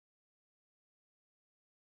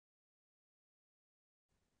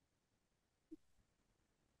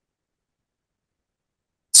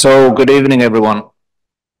So, good evening, everyone.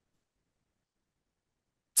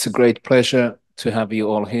 It's a great pleasure to have you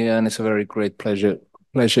all here, and it's a very great pleasure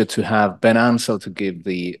to have Ben Ansell to give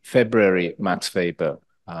the February Max Weber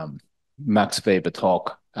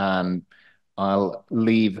talk. And I'll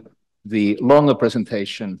leave the longer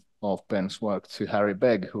presentation of Ben's work to Harry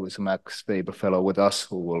Begg, who is a Max Weber Fellow with us,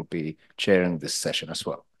 who will be chairing this session as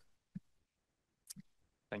well.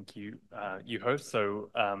 Thank you, you host. So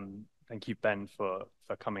thank you, Ben, for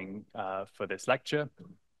coming for this lecture.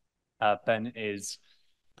 Ben is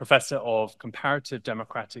Professor of Comparative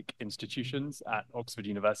Democratic Institutions at Oxford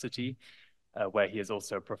University, where he is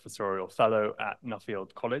also a Professorial Fellow at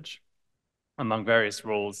Nuffield College. Among various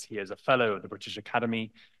roles, he is a Fellow of the British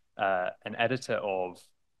Academy, an editor of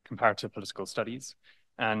Comparative Political Studies,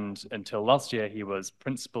 and until last year, he was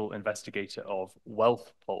principal investigator of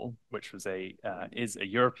Wealth Poll, which was is a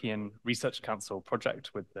European Research Council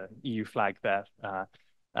project with the EU flag there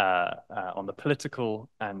on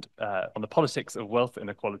the politics of wealth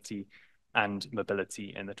inequality and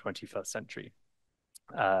mobility in the 21st century.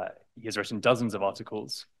 He has written dozens of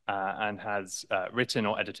articles and has written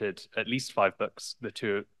or edited at least 5 books, the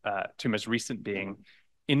two most recent being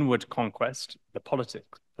Inward Conquest, the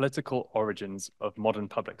Political Origins of Modern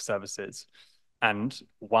Public Services, and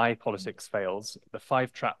Why Politics Fails, the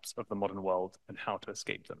 5 Traps of the Modern World and How to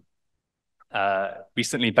Escape Them.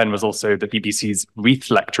 Recently, Ben was also the BBC's Reith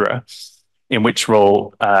Lecturer, in which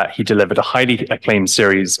role he delivered a highly acclaimed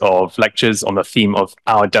series of lectures on the theme of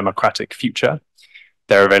our democratic future.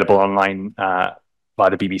 They're available online by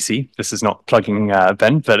the BBC. This is not plugging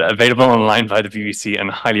Ben, but available online by the BBC and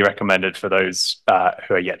highly recommended for those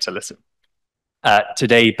who are yet to listen.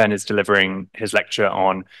 Today, Ben is delivering his lecture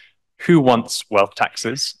on who wants wealth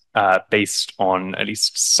taxes, based on at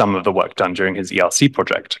least some of the work done during his ERC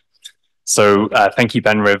project. So thank you,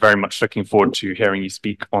 Ben. We're very much looking forward to hearing you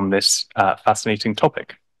speak on this fascinating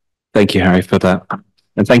topic. Thank you, Harry, for that.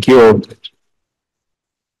 And thank you all.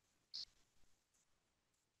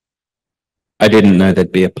 I didn't know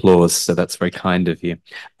there'd be applause, so that's very kind of you.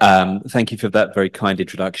 Thank you for that very kind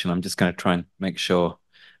introduction. I'm just going to try and make sure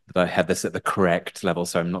that I have this at the correct level,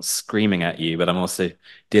 so I'm not screaming at you, but I'm also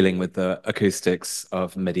dealing with the acoustics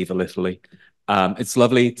of medieval Italy. It's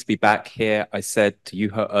lovely to be back here. I said to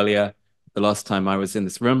you earlier, the last time I was in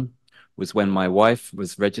this room was when my wife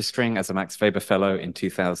was registering as a Max Weber Fellow in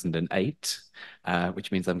 2008,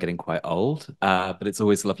 which means I'm getting quite old, but it's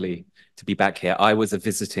always lovely to be back here. I was a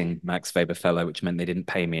visiting Max Weber Fellow, which meant they didn't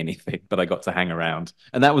pay me anything, but I got to hang around,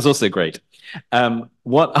 and that was also great.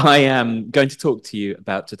 What I am going to talk to you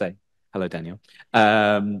about today, hello, Daniel,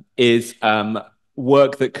 is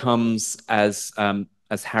work that comes, as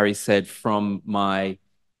Harry said, from my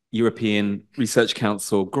European Research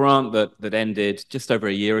Council grant that ended just over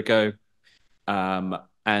a year ago,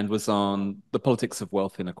 and was on the politics of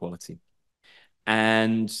wealth inequality.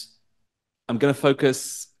 And I'm going to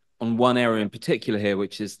focus on one area in particular here,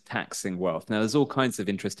 which is taxing wealth. Now, there's all kinds of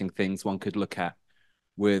interesting things one could look at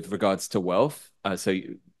with regards to wealth. So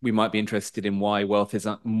we might be interested in why wealth is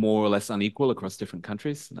more or less unequal across different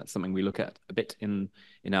countries. That's something we look at a bit in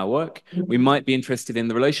our work. We might be interested in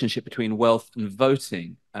the relationship between wealth and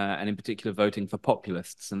voting, and in particular voting for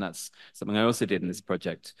populists. And that's something I also did in this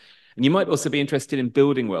project. And you might also be interested in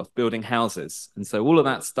building wealth, building houses. And so all of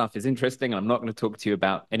that stuff is interesting. And I'm not going to talk to you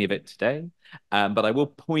about any of it today, but I will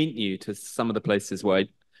point you to some of the places where I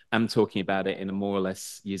am talking about it in a more or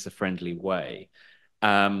less user-friendly way.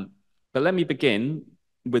 But let me begin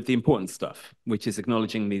with the important stuff, which is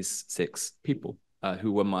acknowledging these 6 people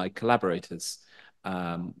who were my collaborators,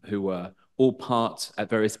 who were all part at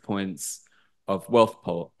various points of Wealth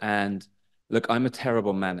Poll. And look, I'm a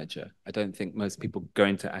terrible manager. I don't think most people go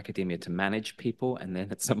into academia to manage people, and then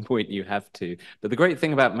at some point you have to. But the great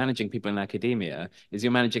thing about managing people in academia is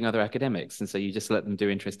you're managing other academics, and so you just let them do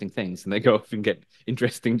interesting things, and they go off and get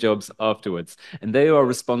interesting jobs afterwards. And they are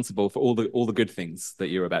responsible for all the good things that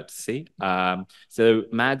you're about to see. So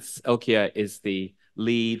Mads Elkier is the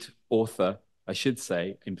lead author, I should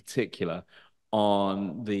say, in particular,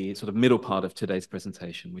 on the sort of middle part of today's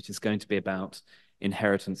presentation, which is going to be about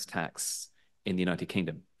inheritance tax in the United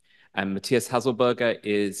Kingdom. And Matthias Haselberger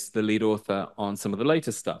is the lead author on some of the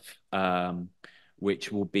later stuff,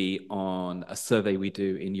 which will be on a survey we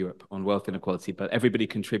do in Europe on wealth inequality, but everybody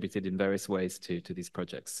contributed in various ways to these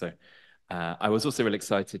projects. So I was also really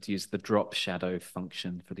excited to use the drop shadow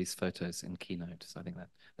function for these photos in Keynote. So I think that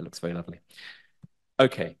looks very lovely.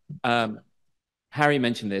 Okay. Harry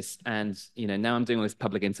mentioned this, and now I'm doing all this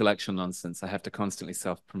public intellectual nonsense. I have to constantly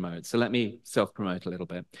self-promote. So let me self-promote a little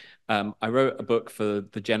bit. I wrote a book for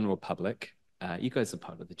the general public You guys are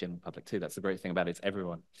part of the general public too. That's the great thing about it. It's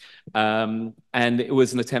everyone. And it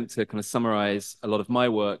was an attempt to kind of summarize a lot of my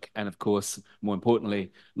work. And of course, more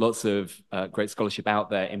importantly, lots of great scholarship out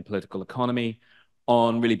there in political economy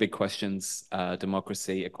on really big questions,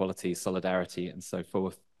 democracy, equality, solidarity, and so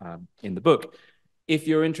forth in the book. If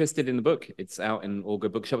you're interested in the book, it's out in all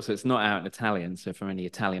good bookshops. So it's not out in Italian. So for any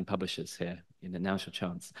Italian publishers here, now's your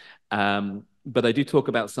chance. But I do talk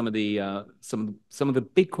about some of the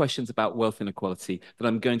big questions about wealth inequality that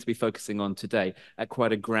I'm going to be focusing on today at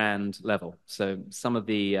quite a grand level. So some of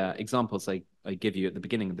the examples I give you at the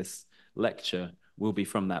beginning of this lecture will be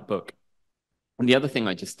from that book. And the other thing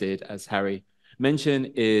I just did, as Harry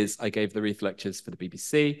mentioned, is I gave the Reith lectures for the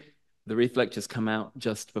BBC. The Reith lectures come out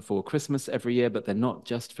just before Christmas every year, but they're not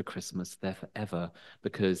just for Christmas, they're forever,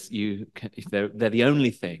 because they're the only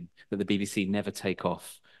thing that the BBC never take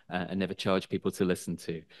off and never charge people to listen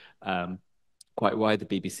to. Quite why the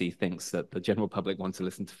BBC thinks that the general public want to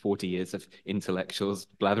listen to 40 years of intellectuals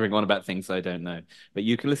blathering on about things I don't know. But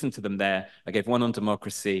you can listen to them there. I gave one on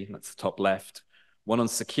democracy, that's the top left, one on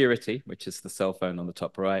security, which is the cell phone on the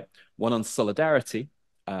top right, one on solidarity,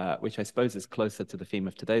 which I suppose is closer to the theme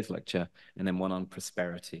of today's lecture, and then one on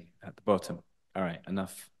prosperity at the bottom. All right,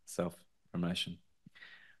 enough self-promotion.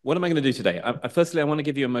 What am I going to do today? Firstly, I want to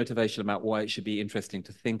give you a motivation about why it should be interesting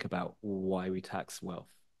to think about why we tax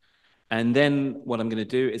wealth. And then what I'm going to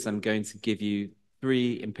do is I'm going to give you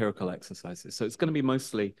 3 empirical exercises. So it's going to be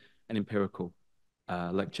mostly an empirical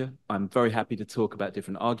lecture. I'm very happy to talk about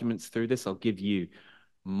different arguments through this. I'll give you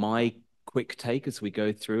my quick take as we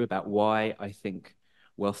go through about why I think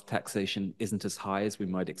wealth taxation isn't as high as we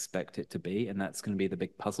might expect it to be, and that's going to be the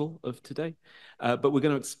big puzzle of today. But we're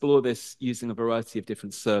going to explore this using a variety of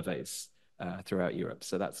different surveys throughout Europe.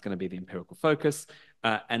 So that's going to be the empirical focus.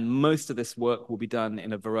 And most of this work will be done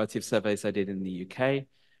in a variety of surveys I did in the UK.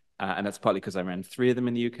 And that's partly because I ran 3 of them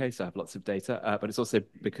in the UK, so I have lots of data. But it's also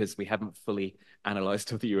because we haven't fully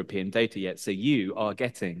analyzed all the European data yet. So you are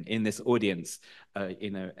getting in this audience,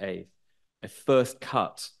 a first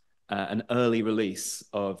cut, an early release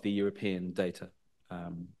of the European data.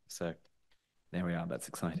 So there we are. That's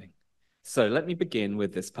exciting. So let me begin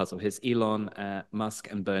with this puzzle. Here's Elon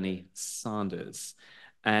Musk and Bernie Sanders.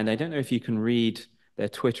 And I don't know if you can read their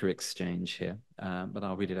Twitter exchange here, but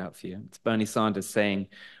I'll read it out for you. It's Bernie Sanders saying,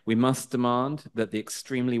 "We must demand that the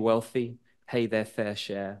extremely wealthy pay their fair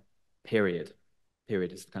share, period."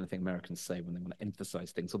 Period is the kind of thing Americans say when they want to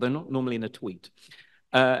emphasize things, although not normally in a tweet.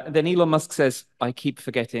 Then Elon Musk says, "I keep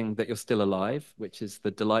forgetting that you're still alive," which is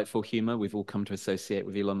the delightful humor we've all come to associate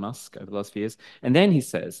with Elon Musk over the last few years. And then he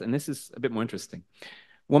says, and this is a bit more interesting,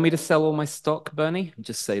 "Want me to sell all my stock, Bernie?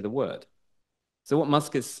 Just say the word." So what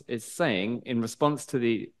Musk is saying in response to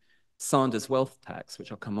the Sanders wealth tax,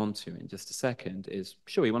 which I'll come on to in just a second, is,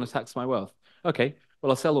 sure, you want to tax my wealth? Okay, well,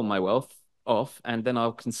 I'll sell all my wealth off and then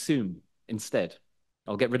I'll consume instead.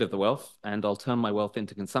 I'll get rid of the wealth and I'll turn my wealth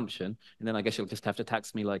into consumption. And then I guess you'll just have to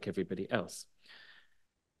tax me like everybody else.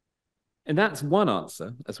 And that's one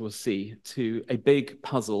answer, as we'll see, to a big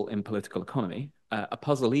puzzle in political economy, a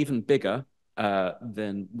puzzle even bigger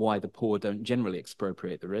than why the poor don't generally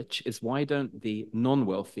expropriate the rich, is why don't the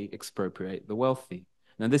non-wealthy expropriate the wealthy?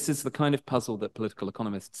 Now, this is the kind of puzzle that political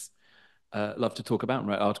economists love to talk about and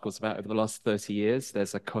write articles about over the last 30 years.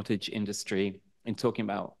 There's a cottage industry in talking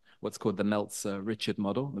about what's called the Meltzer-Richard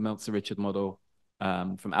model. The Meltzer-Richard model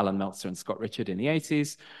from Alan Meltzer and Scott Richard in the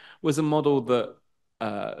 80s was a model that,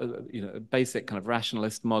 a basic kind of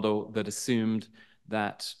rationalist model that assumed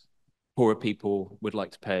that poorer people would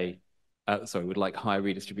like to pay would like higher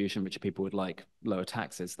redistribution, richer people would like lower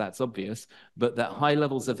taxes. That's obvious. But that high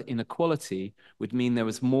levels of inequality would mean there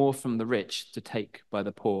was more from the rich to take by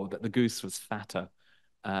the poor, that the goose was fatter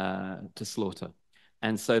to slaughter.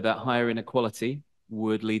 And so that higher inequality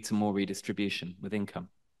would lead to more redistribution with income.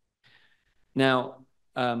 Now,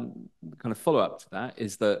 kind of follow-up to that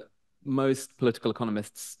is that most political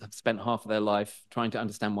economists have spent half of their life trying to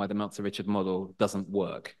understand why the Meltzer-Richard model doesn't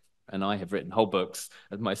work. And I have written whole books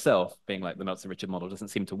of myself being like, the Meltzer-Richard model doesn't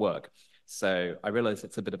seem to work. So I realize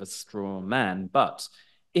it's a bit of a straw man, but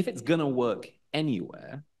if it's going to work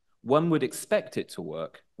anywhere, one would expect it to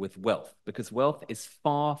work with wealth, because wealth is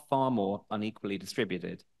far, far more unequally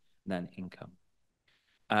distributed than income.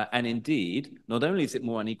 And indeed, not only is it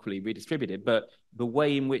more unequally redistributed, but the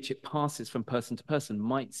way in which it passes from person to person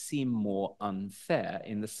might seem more unfair,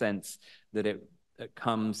 in the sense that it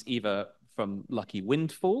comes either from lucky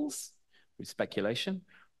windfalls, through speculation,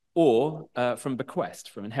 or from bequest,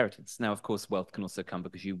 from inheritance. Now, of course, wealth can also come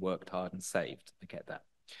because you worked hard and saved. I get that.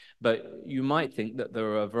 But you might think that there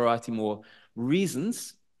are a variety more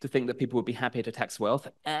reasons to think that people would be happier to tax wealth,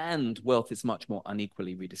 and wealth is much more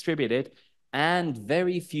unequally redistributed, and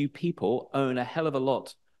very few people own a hell of a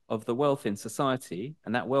lot of the wealth in society,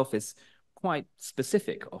 and that wealth is quite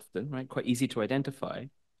specific often, right? Quite easy to identify.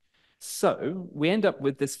 So we end up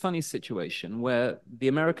with this funny situation where the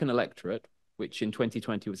American electorate, which in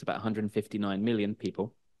 2020 was about 159 million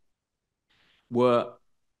people, were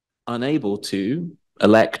unable to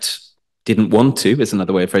elect, didn't want to, is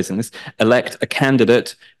another way of phrasing this, elect a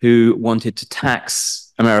candidate who wanted to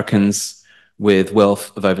tax Americans with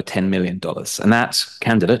wealth of over $10 million. And that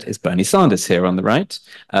candidate is Bernie Sanders here on the right,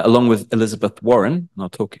 along with Elizabeth Warren. And I'll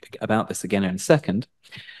talk about this again in a second.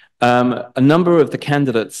 A number of the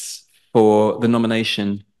candidates for the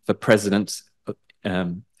nomination for president,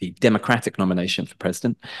 the Democratic nomination for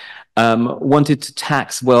president, wanted to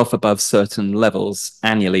tax wealth above certain levels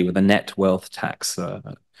annually with a net wealth tax.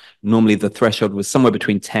 Normally the threshold was somewhere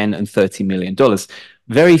between $10 and $30 million.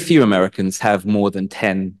 Very few Americans have more than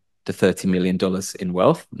 $10 to $30 million in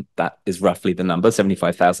wealth. That is roughly the number,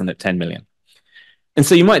 75,000 at 10 million. And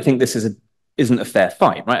so you might think this isn't a fair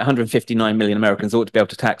fight, right? 159 million Americans ought to be able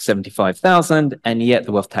to tax 75,000, and yet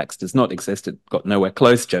the wealth tax does not exist. It got nowhere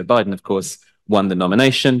close. Joe Biden, of course, won the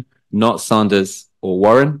nomination, not Sanders or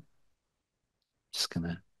Warren. Just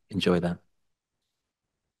gonna enjoy that.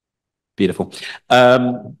 Beautiful.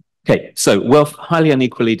 Okay, so wealth highly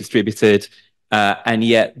unequally distributed, and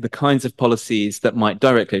yet the kinds of policies that might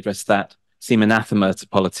directly address that seem anathema to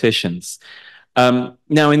politicians. Now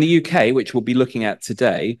in the UK, which we'll be looking at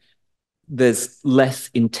today, there's less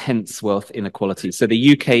intense wealth inequality. So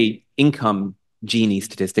the UK income Gini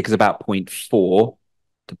statistic is about 0.4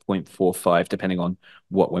 to 0.45, depending on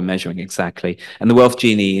what we're measuring exactly. And the wealth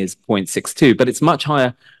Gini is 0.62, but it's much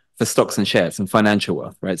higher for stocks and shares and financial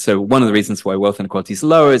wealth, right? So one of the reasons why wealth inequality is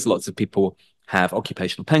lower is lots of people have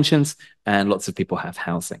occupational pensions and lots of people have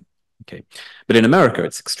housing, okay? But in America,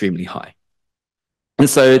 it's extremely high. And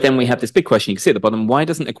so then we have this big question, you can see at the bottom, why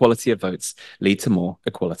doesn't equality of votes lead to more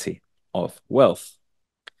equality of wealth?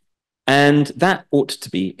 And that ought to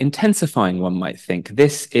be intensifying, one might think.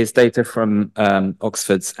 This is data from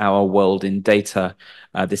Oxford's Our World in Data.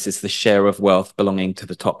 This is the share of wealth belonging to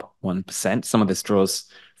the top 1%. Some of this draws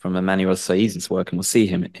from Emmanuel Saez's work, and we'll see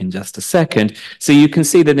him in just a second. So you can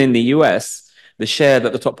see that in the US, the share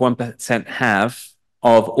that the top 1% have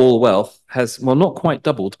of all wealth has, well, not quite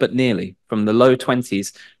doubled, but nearly, from the low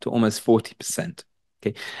 20s to almost 40%.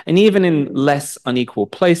 Okay. And even in less unequal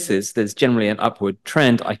places, there's generally an upward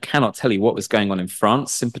trend. I cannot tell you what was going on in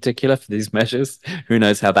France in particular for these measures. Who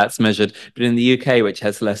knows how that's measured? But in the UK, which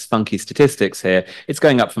has less funky statistics here, it's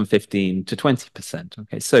going up from 15 to 20%.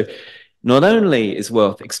 Okay. So not only is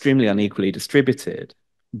wealth extremely unequally distributed,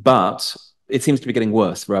 but it seems to be getting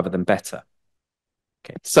worse rather than better.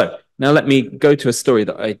 Okay. So now let me go to a story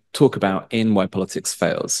that I talk about in Why Politics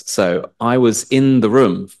Fails. So I was in the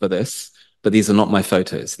room for this, but these are not my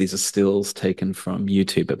photos. These are stills taken from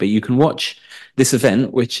YouTube. But you can watch this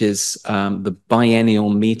event, which is the biennial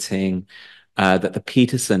meeting that the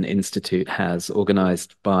Peterson Institute has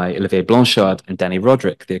organized by Olivier Blanchard and Danny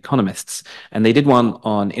Roderick, the economists. And they did one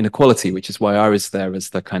on inequality, which is why I was there as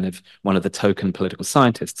the kind of one of the token political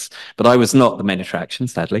scientists. But I was not the main attraction,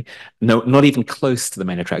 sadly. No, not even close to the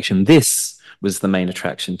main attraction. This was the main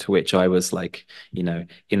attraction, to which I was like, you know,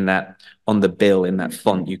 in that, on the bill, in that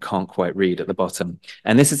font you can't quite read at the bottom.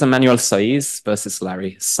 And this is Emmanuel Saez versus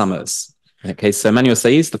Larry Summers. Okay, so Emmanuel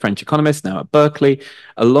Saez, the French economist, now at Berkeley,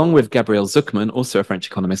 along with Gabriel Zucman, also a French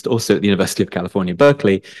economist, also at the University of California,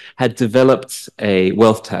 Berkeley, had developed a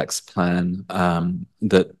wealth tax plan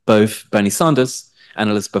that both Bernie Sanders and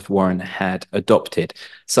Elizabeth Warren had adopted.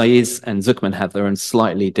 Saez and Zucman had their own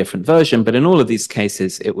slightly different version, but in all of these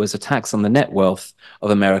cases, it was a tax on the net wealth of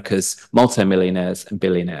America's multimillionaires and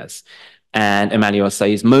billionaires. And Emmanuel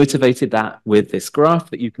Saez motivated that with this graph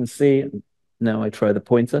that you can see. Now I try the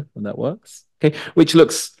pointer, and that works, okay, which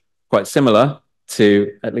looks quite similar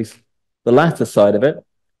to, at least the latter side of it,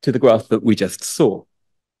 to the graph that we just saw,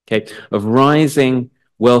 okay, of rising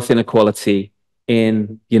wealth inequality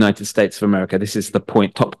in the United States of America. This is the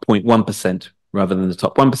top 0.1% rather than the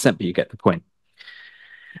top 1%, but you get the point.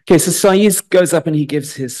 Okay, so Saez goes up and he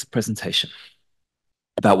gives his presentation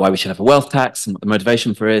about why we should have a wealth tax and what the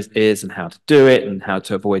motivation for it is and how to do it and how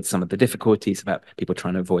to avoid some of the difficulties about people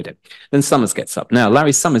trying to avoid it. Then Summers gets up. Now,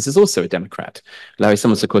 Larry Summers is also a Democrat. Larry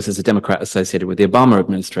Summers, of course, is a Democrat associated with the Obama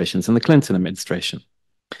administrations and the Clinton administration,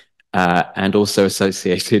 and also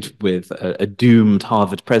associated with a doomed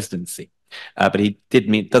Harvard presidency. But he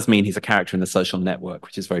does mean he's a character in The Social Network,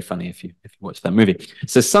 which is very funny if you watch that movie.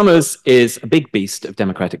 So Summers is a big beast of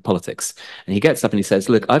democratic politics. And he gets up and he says,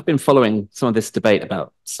 look, I've been following some of this debate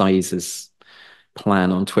about Saiz's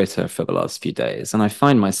plan on Twitter for the last few days, and I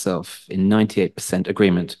find myself in 98%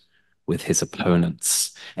 agreement with his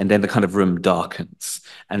opponents. And then the kind of room darkens,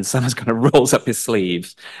 and Summers kind of rolls up his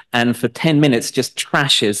sleeves and for 10 minutes just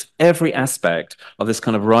trashes every aspect of this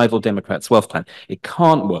kind of rival Democrats' wealth plan. It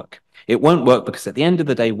can't work. It won't work because at the end of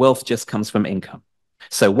the day, wealth just comes from income.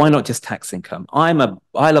 So why not just tax income? I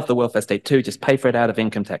love the welfare state too, just pay for it out of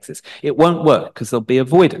income taxes. It won't work because there'll be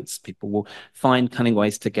avoidance. People will find cunning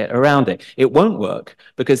ways to get around it. It won't work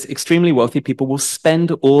because extremely wealthy people will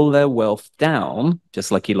spend all their wealth down,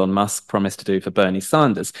 just like Elon Musk promised to do for Bernie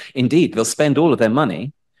Sanders. Indeed, they'll spend all of their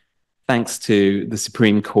money thanks to the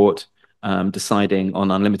Supreme Court deciding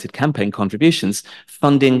on unlimited campaign contributions,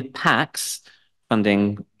 funding PACs,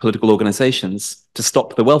 funding political organizations to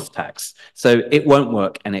stop the wealth tax. So it won't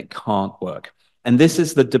work and it can't work. And this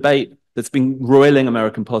is the debate that's been roiling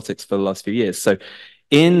American politics for the last few years. So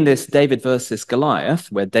in this David versus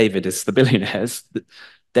Goliath, where David is the billionaires,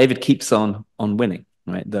 David keeps on winning,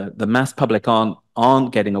 right? The mass public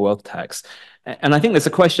aren't getting a wealth tax. And I think there's a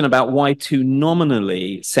question about why two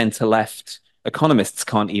nominally center-left economists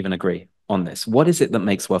can't even agree on this. What is it that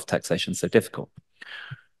makes wealth taxation so difficult?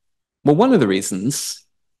 Well, one of the reasons,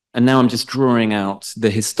 and now I'm just drawing out the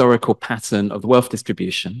historical pattern of the wealth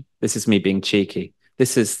distribution. This is me being cheeky.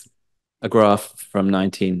 This is a graph from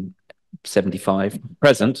 1975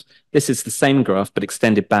 present. This is the same graph, but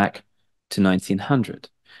extended back to 1900.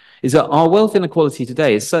 Is that our wealth inequality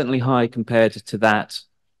today is certainly high compared to that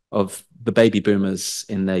of the baby boomers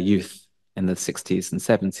in their youth in the 60s and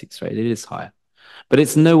 70s, right? It is higher. But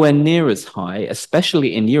it's nowhere near as high,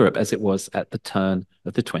 especially in Europe, as it was at the turn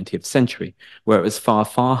of the 20th century, where it was far,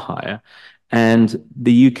 far higher. And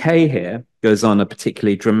the UK here goes on a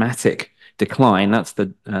particularly dramatic decline. That's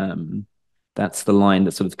the line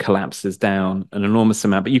that sort of collapses down an enormous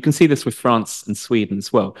amount. But you can see this with France and Sweden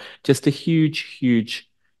as well. Just a huge, huge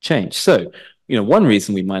change. So, one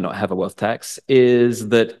reason we might not have a wealth tax is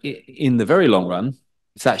that in the very long run,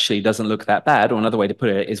 it actually doesn't look that bad, or another way to put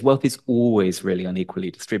it is wealth is always really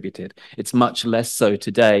unequally distributed. It's much less so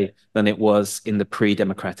today than it was in the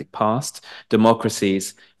pre-democratic past.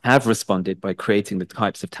 Democracies have responded by creating the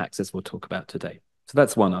types of taxes we'll talk about today. So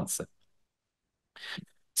that's one answer.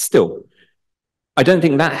 Still, I don't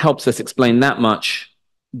think that helps us explain that much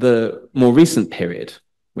the more recent period,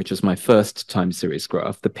 which was my first time series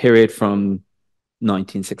graph, the period from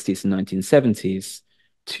 1960s and 1970s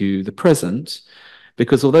to the present.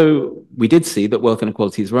 Because although we did see that wealth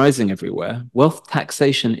inequality is rising everywhere, wealth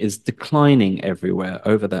taxation is declining everywhere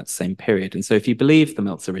over that same period. And so if you believe the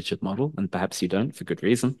Meltzer-Richard model, and perhaps you don't for good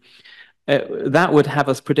reason, that would have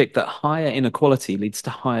us predict that higher inequality leads to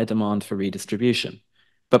higher demand for redistribution.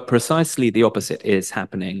 But precisely the opposite is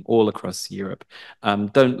happening all across Europe.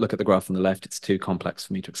 Don't look at the graph on the left. It's too complex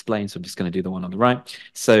for me to explain, so I'm just going to do the one on the right.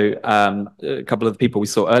 So a couple of the people we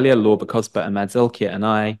saw earlier, Lorber Kospa and Mads Elkjær and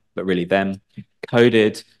I, but really them,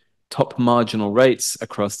 coded top marginal rates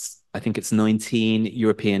across, I think it's 19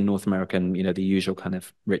 European, North American, the usual kind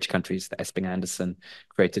of rich countries that Esping-Andersen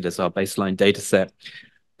created as our baseline data set.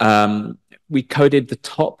 We coded the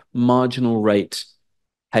top marginal rate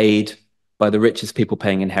paid by the richest people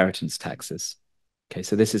paying inheritance taxes. Okay,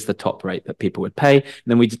 so this is the top rate that people would pay. And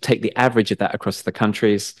then we take the average of that across the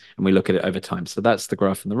countries and we look at it over time. So that's the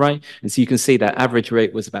graph on the right. And so you can see that average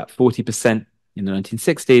rate was about 40% in the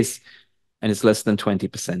 1960s, and it's less than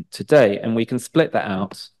 20% today. And we can split that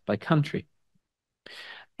out by country.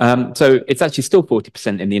 So it's actually still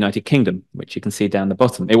 40% in the United Kingdom, which you can see down the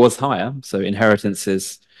bottom. It was higher. So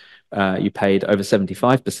inheritances, you paid over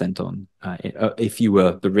 75% on if you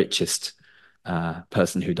were the richest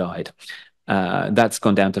person who died. That's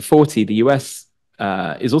gone down to 40. The US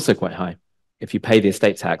is also quite high if you pay the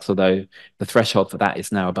estate tax, although the threshold for that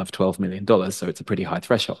is now above $12 million. So it's a pretty high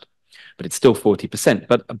threshold, but it's still 40%.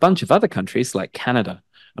 But a bunch of other countries like Canada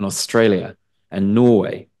and Australia and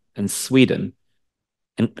Norway and Sweden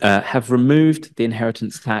have removed the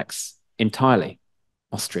inheritance tax entirely.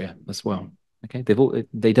 Austria as well. Okay,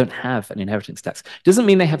 they don't have an inheritance tax. Doesn't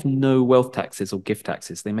mean they have no wealth taxes or gift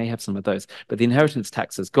taxes. They may have some of those, but the inheritance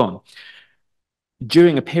tax has gone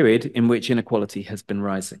during a period in which inequality has been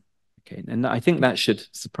rising. Okay, and I think that should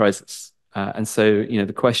surprise us. And so,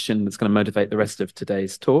 the question that's going to motivate the rest of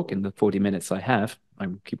today's talk in the 40 minutes I have, I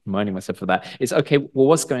keep reminding myself of that, is, okay, well,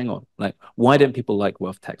 what's going on? Like, why don't people like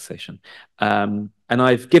wealth taxation? And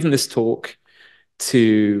I've given this talk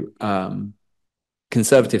to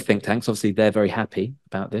conservative think tanks. Obviously, they're very happy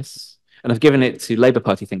about this. And I've given it to Labour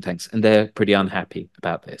Party think tanks, and they're pretty unhappy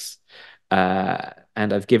about this.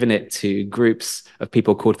 And I've given it to groups of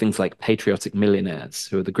people called things like patriotic millionaires,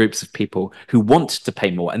 who are the groups of people who want to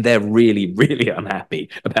pay more, and they're really, really unhappy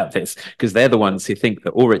about this because they're the ones who think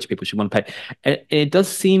that all rich people should want to pay. It does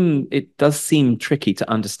seem tricky to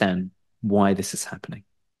understand why this is happening.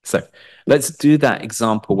 So let's do that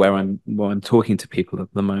example where I'm talking to people at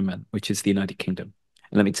the moment, which is the United Kingdom.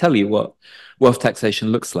 And let me tell you what wealth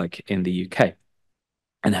taxation looks like in the UK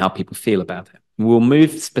and how people feel about it. We'll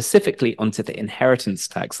move specifically onto the inheritance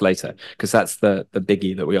tax later, because that's the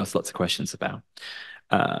biggie that we ask lots of questions about.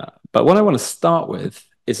 But what I want to start with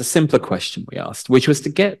is a simpler question we asked, which was to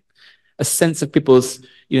get a sense of people's,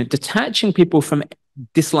 detaching people from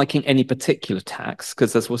disliking any particular tax,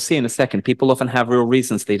 because as we'll see in a second, people often have real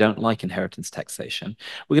reasons they don't like inheritance taxation.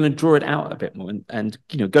 We're going to draw it out a bit more and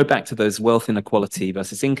go back to those wealth inequality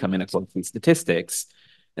versus income inequality statistics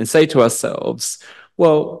and say to ourselves,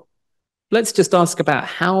 well, let's just ask about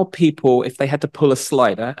how people, if they had to pull a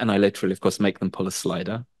slider, and I literally, of course, make them pull a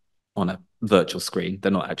slider on a virtual screen.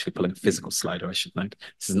 They're not actually pulling a physical slider, I should note.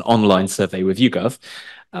 This is an online survey with YouGov.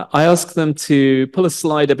 I ask them to pull a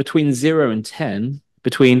slider between 0 and 10,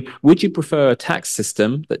 between would you prefer a tax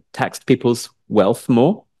system that taxed people's wealth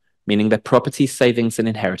more, meaning their property, savings, and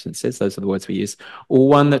inheritances, those are the words we use, or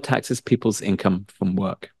one that taxes people's income from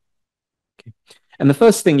work. Okay. And the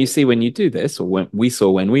first thing you see when you do this, or when we saw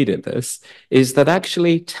when we did this, is that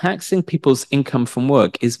actually taxing people's income from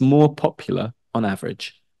work is more popular on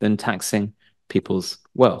average than taxing people's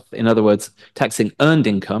wealth. In other words, taxing earned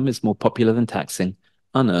income is more popular than taxing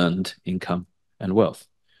unearned income and wealth.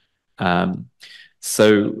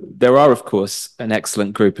 So there are, of course, an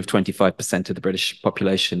excellent group of 25% of the British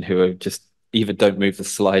population who are just either don't move the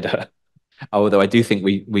slider, although I do think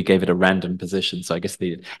we gave it a random position, so I guess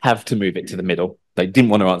they have to move it to the middle. They didn't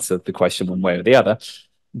want to answer the question one way or the other.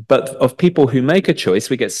 But of people who make a choice,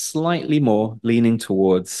 we get slightly more leaning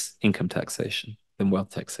towards income taxation than wealth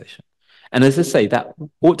taxation. And as I say, that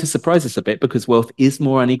ought to surprise us a bit because wealth is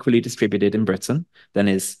more unequally distributed in Britain than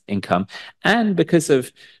is income. And because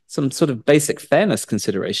of some sort of basic fairness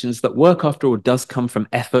considerations, that work, after all, does come from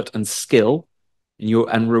effort and skill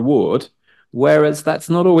and reward, whereas that's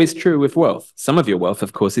not always true with wealth. Some of your wealth,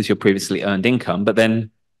 of course, is your previously earned income, but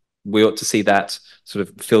then we ought to see that sort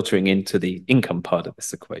of filtering into the income part of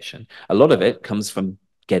this equation. A lot of it comes from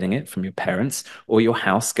getting it from your parents or your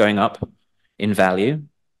house going up in value,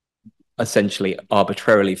 essentially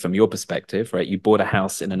arbitrarily from your perspective, right? You bought a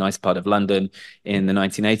house in a nice part of London in the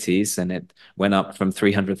 1980s and it went up from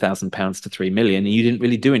 £300,000 to 3 million and you didn't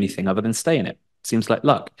really do anything other than stay in it. Seems like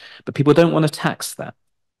luck, but people don't want to tax that.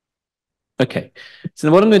 Okay,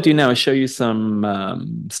 so what I'm going to do now is show you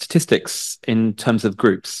some statistics in terms of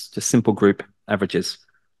groups, just simple group averages,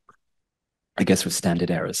 I guess with standard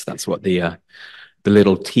errors. That's what the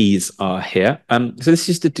little T's are here. So this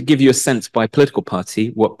is just to give you a sense by political party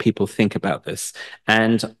what people think about this.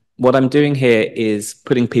 And what I'm doing here is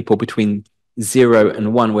putting people between 0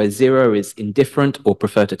 and 1, where 0 is indifferent or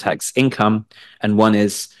prefer to tax income, and 1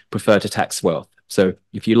 is prefer to tax wealth. So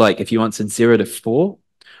if you answered 0 to 4,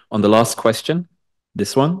 on the last question,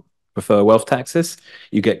 this one, prefer wealth taxes,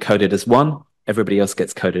 you get coded as 1, everybody else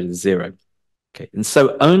gets coded as 0. Okay, and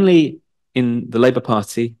so only in the Labour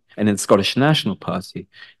Party and in the Scottish National Party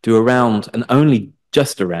do only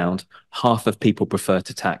just around half of people prefer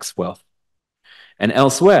to tax wealth. And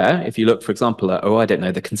elsewhere, if you look, for example, at,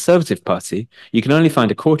 the Conservative Party, you can only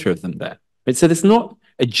find a quarter of them there. Right? So there's not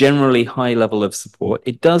a generally high level of support.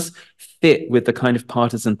 It does fit with the kind of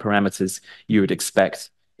partisan parameters you would expect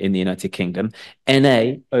in the United Kingdom.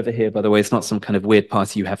 NA over here, by the way, is not some kind of weird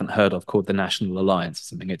party you haven't heard of called the National Alliance or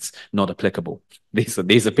something. It's not applicable. These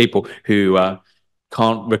are people who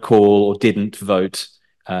can't recall or didn't vote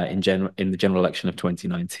in the general election of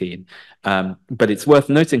 2019. But it's worth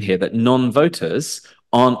noting here that non-voters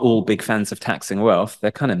aren't all big fans of taxing wealth. They're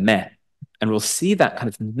kind of meh. And we'll see that kind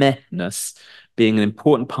of mehness being an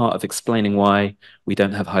important part of explaining why we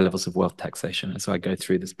don't have high levels of wealth taxation as I go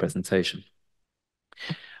through this presentation.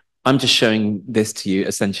 I'm just showing this to you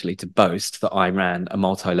essentially to boast that I ran a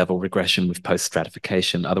multi-level regression with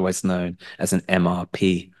post-stratification, otherwise known as an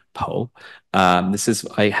MRP poll.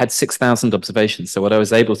 I had 6,000 observations. So what I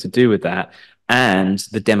was able to do with that and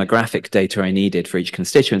the demographic data I needed for each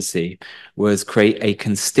constituency was create a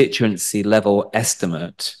constituency level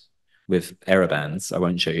estimate with error bands. I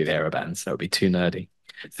won't show you the error bands. That would be too nerdy.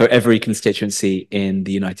 For every constituency in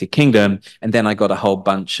the United Kingdom. And then I got a whole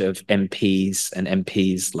bunch of MPs and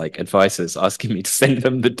MPs like advisors asking me to send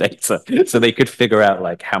them the data so they could figure out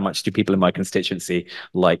like how much do people in my constituency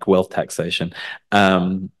like wealth taxation.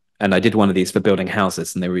 And I did one of these for building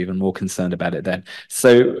houses, and they were even more concerned about it then.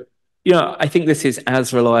 So, I think this is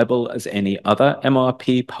as reliable as any other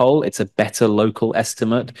MRP poll. It's a better local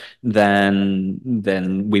estimate than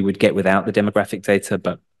we would get without the demographic data,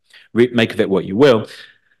 but make of it what you will.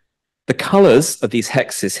 The colors of these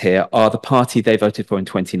hexes here are the party they voted for in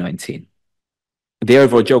 2019. The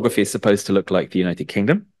overall geography is supposed to look like the United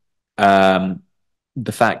Kingdom.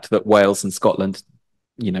 The fact that Wales and Scotland,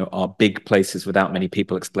 are big places without many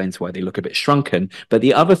people explains why they look a bit shrunken. But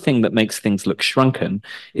the other thing that makes things look shrunken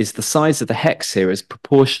is the size of the hex here is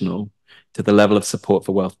proportional to the level of support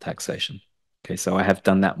for wealth taxation. Okay, so I have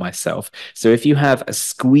done that myself. So if you have a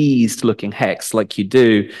squeezed looking hex like you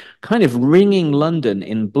do, kind of ringing London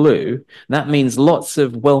in blue, that means lots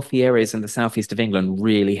of wealthy areas in the southeast of England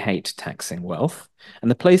really hate taxing wealth.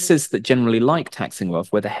 And the places that generally like taxing wealth,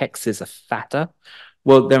 where the hexes are fatter,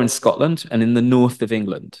 well, they're in Scotland and in the north of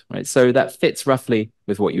England, right? So that fits roughly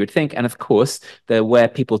with what you would think. And of course, they're where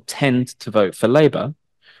people tend to vote for Labour.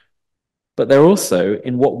 But they're also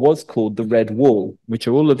in what was called the Red Wall, which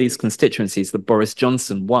are all of these constituencies that Boris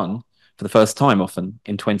Johnson won for the first time often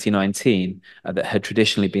in 2019 that had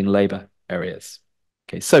traditionally been Labour areas.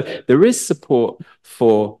 Okay, so there is support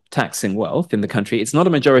for taxing wealth in the country. It's not a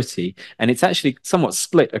majority, and it's actually somewhat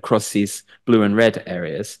split across these blue and red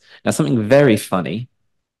areas. Now, something very funny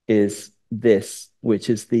is this, which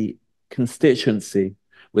is the constituency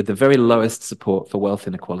with the very lowest support for wealth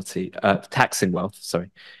inequality, taxing wealth,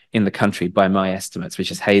 sorry, in the country by my estimates,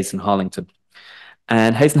 which is Hayes and Harlington.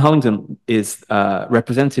 And Hayes and Harlington is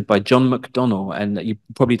represented by John McDonnell, and you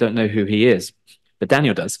probably don't know who he is, but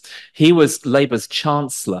Daniel does. He was Labour's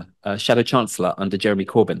chancellor, shadow chancellor under Jeremy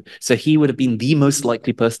Corbyn. So he would have been the most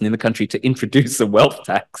likely person in the country to introduce a wealth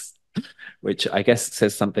tax, which I guess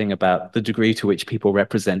says something about the degree to which people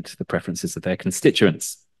represent the preferences of their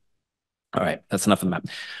constituents. All right, that's enough of the map.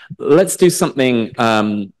 Let's do something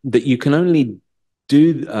that you can only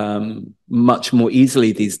do much more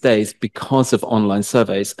easily these days because of online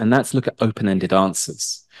surveys, and that's look at open-ended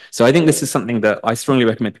answers. So I think this is something that I strongly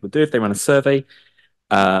recommend people do if they run a survey,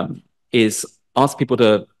 is ask people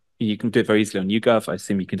to, you can do it very easily on YouGov. I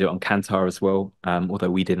assume you can do it on Kantar as well, although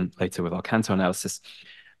we didn't later with our Kantar analysis.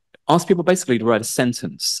 Ask people basically to write a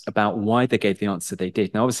sentence about why they gave the answer they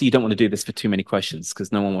did. Now, obviously, you don't want to do this for too many questions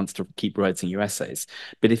because no one wants to keep writing your essays.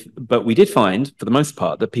 But we did find, for the most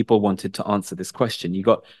part, that people wanted to answer this question. You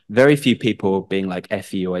got very few people being like,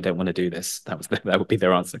 F you, I don't want to do this. That would be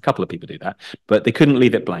their answer. A couple of people do that, but they couldn't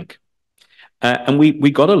leave it blank. And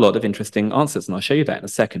we got a lot of interesting answers, and I'll show you that in a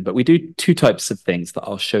second. But we do two types of things that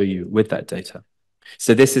I'll show you with that data.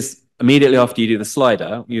 So this is immediately after you do the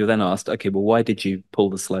slider, you're then asked, okay, well, why did you pull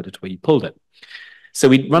the slider to where you pulled it? So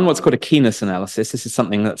we run what's called a keenness analysis. This is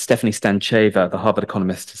something that Stephanie Stancheva, the Harvard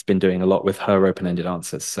economist, has been doing a lot with her open-ended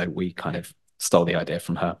answers. So we kind of stole the idea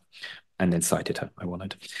from her and then cited her, I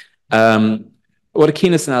wanted. What a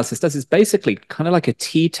keenness analysis does is basically kind of like a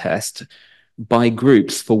t-test by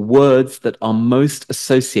groups for words that are most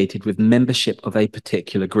associated with membership of a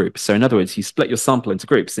particular group. So in other words, you split your sample into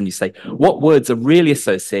groups and you say, what words are really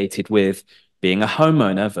associated with being a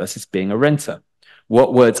homeowner versus being a renter?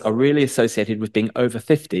 What words are really associated with being over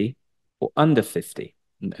 50 or under 50?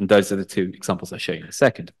 And those are the two examples I'll show you in a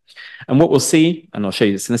second. And what we'll see, and I'll show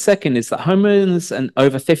you this in a second, is that homeowners and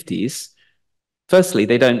over 50s, firstly,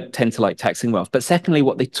 they don't tend to like taxing wealth. But secondly,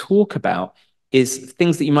 what they talk about is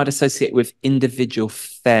things that you might associate with individual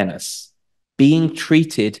fairness, being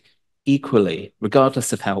treated equally,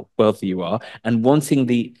 regardless of how wealthy you are, and wanting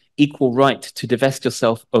the equal right to divest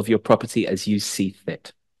yourself of your property as you see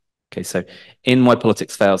fit. Okay, so in Why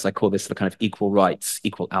Politics Fails, I call this the kind of equal rights,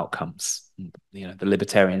 equal outcomes, the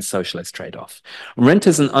libertarian socialist trade-off.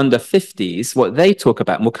 Renters and under 50s, what they talk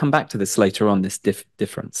about, and we'll come back to this later on, this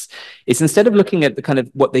difference, is instead of looking at the kind of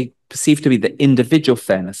what they perceive to be the individual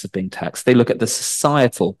fairness of being taxed, they look at the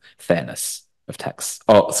societal fairness of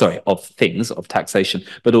of things, of taxation,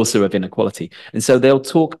 but also of inequality. And so they'll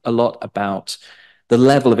talk a lot about the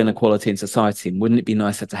level of inequality in society, and wouldn't it be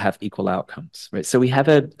nicer to have equal outcomes, right? So we have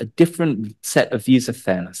a different set of views of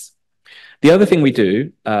fairness. The other thing we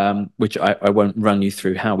do, which I won't run you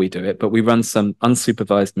through how we do it, but we run some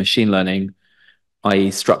unsupervised machine learning,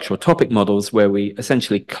 i.e. structural topic models, where we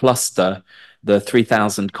essentially cluster the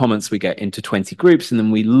 3,000 comments we get into 20 groups, and then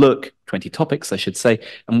we look, 20 topics, I should say,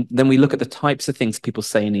 and then we look at the types of things people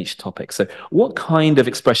say in each topic. So what kind of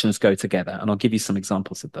expressions go together? And I'll give you some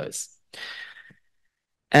examples of those.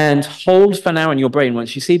 And hold for now in your brain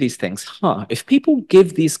once you see these things. If people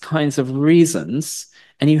give these kinds of reasons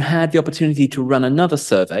and you had the opportunity to run another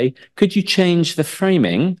survey, could you change the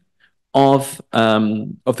framing of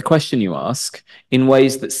the question you ask in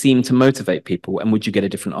ways that seem to motivate people, and would you get a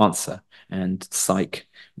different answer? And psych,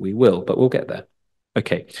 we will, but we'll get there.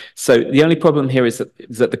 Okay, so the only problem here is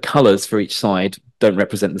that the colors for each side don't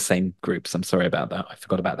represent the same groups. I'm sorry about that. I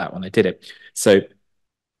forgot about that when I did it. So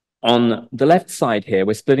on the left side here,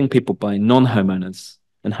 we're splitting people by non-homeowners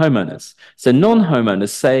and homeowners. So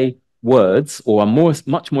non-homeowners say words or are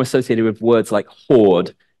much more associated with words like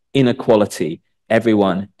hoard, inequality,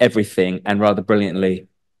 everyone, everything, and rather brilliantly,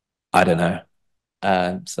 I don't know.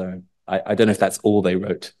 So I don't know if that's all they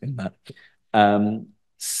wrote in that.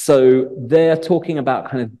 So they're talking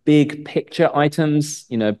about kind of big picture items,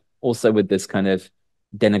 you know, also with this kind of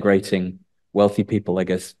denigrating wealthy people, I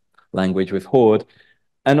guess, language with hoard.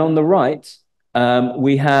 And on the right,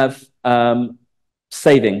 we have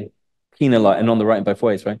saving, penalize, and on the right in both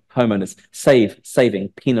ways, right? Homeowners, save, saving,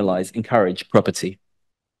 penalize, encourage, property,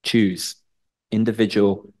 choose,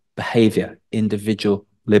 individual behavior, individual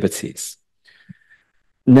liberties.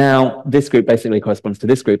 Now, this group basically corresponds to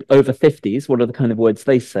this group. Over 50s, what are the kind of words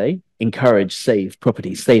they say? Encourage, save,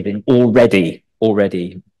 property, saving, already,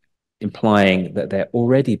 implying that they're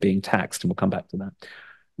already being taxed, and we'll come back to that.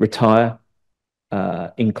 Retire,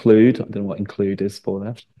 include, I don't know what include is for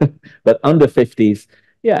that, but under 50s,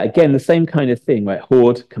 yeah, again, the same kind of thing, right?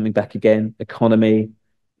 Hoard, coming back again, economy,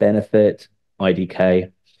 benefit,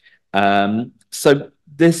 IDK. So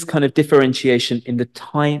this kind of differentiation in the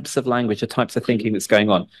types of language, the types of thinking that's going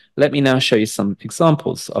on. Let me now show you some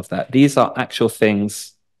examples of that. These are actual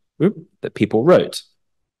things that people wrote.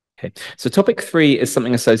 Okay, so topic 3 is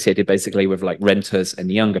something associated basically with like renters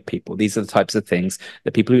and younger people. These are the types of things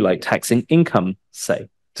that people who like taxing income say.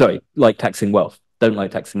 Sorry, like taxing wealth, don't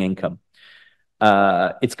like taxing income.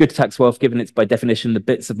 It's good to tax wealth given it's by definition the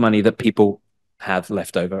bits of money that people have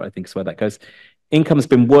left over, I think is where that goes. Income has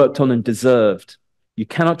been worked on and deserved. You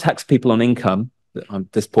cannot tax people on income.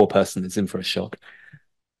 This poor person is in for a shock.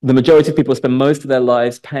 The majority of people spend most of their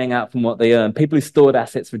lives paying out from what they earn. People who stored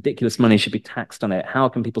assets, ridiculous money, should be taxed on it. How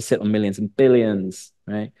can people sit on millions and billions,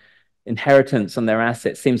 right? Inheritance on their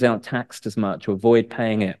assets seems they aren't taxed as much or avoid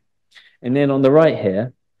paying it. And then on the right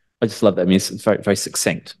here, I just love that. I mean, it's very, very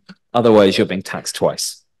succinct. Otherwise, you're being taxed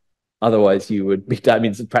twice. Otherwise, you would be, that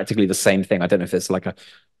means practically the same thing. I don't know if it's like a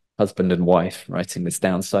husband and wife writing this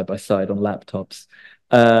down side by side on laptops.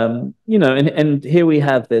 You know, and here we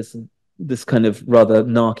have this kind of rather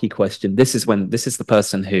narky question. This is the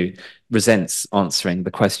person who resents answering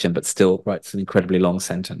the question, but still writes an incredibly long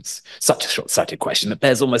sentence. Such a short-sighted question that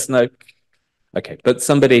bears almost no. Okay, but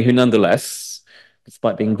somebody who nonetheless,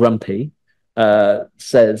 despite being grumpy,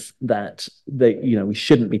 says that we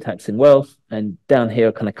shouldn't be taxing wealth. And down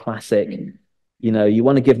here, kind of classic, you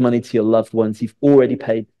want to give money to your loved ones. You've already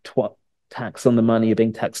paid tax on the money. You're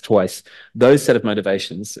being taxed twice. Those set of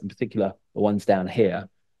motivations, in particular, the ones down here,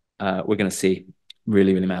 we're going to see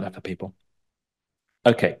really, really matter for people.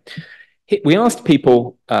 Okay. We asked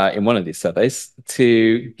people in one of these surveys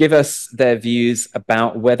to give us their views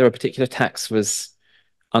about whether a particular tax was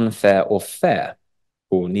unfair or fair,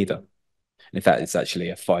 or neither. In fact, it's actually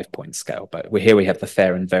a 5-point scale, but here we have the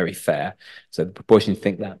fair and very fair. So the proportion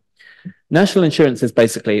think that. National insurance is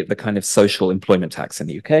basically the kind of social employment tax in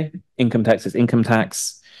the UK. Income tax is income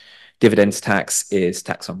tax. Dividends tax is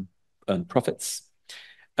tax on earned profits.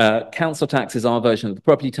 Council tax is our version of the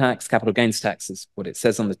property tax. Capital gains tax is what it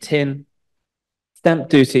says on the tin. Stamp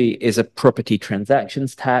duty is a property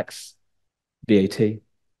transactions tax, VAT.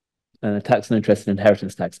 Tax on interest and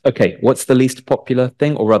inheritance tax. Okay, what's the least popular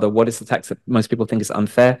thing? Or rather, what is the tax that most people think is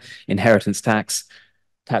unfair? Inheritance tax,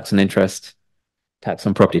 tax on interest, tax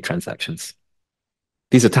on property transactions.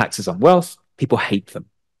 These are taxes on wealth. People hate them.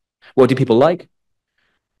 What do people like?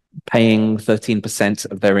 Paying 13%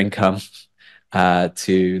 of their income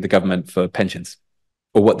to the government for pensions,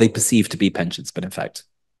 or what they perceive to be pensions, but in fact,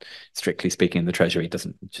 strictly speaking, the Treasury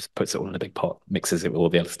doesn't, just puts it all in a big pot, mixes it with all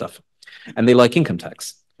the other stuff. And they like income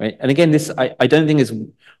tax. Right? And again, this I don't think is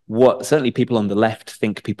what certainly people on the left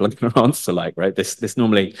think people are going to answer like, right? This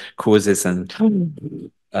normally causes an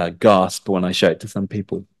gasp when I show it to some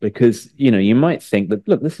people, because you might think that,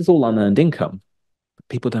 look, this is all unearned income.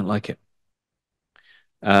 People don't like it.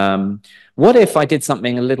 What if I did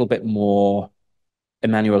something a little bit more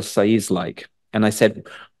Emmanuel Saez like, and I said,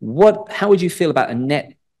 how would you feel about a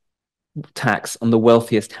net tax on the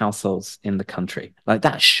wealthiest households in the country? Like,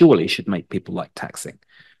 that surely should make people like taxing.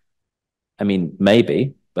 I mean,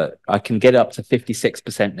 maybe, but I can get up to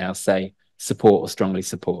 56% now say support or strongly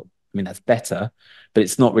support. I mean, that's better, but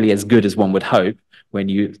it's not really as good as one would hope when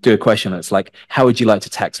you do a question that's like, how would you like to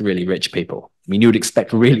tax really rich people? I mean, you would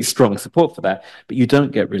expect really strong support for that, but you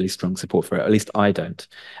don't get really strong support for it. At least I don't.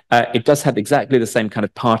 It does have exactly the same kind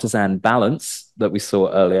of partisan balance that we saw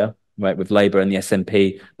earlier, right, with Labour and the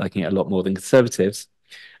SNP liking it a lot more than Conservatives.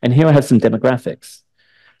 And here I have some demographics.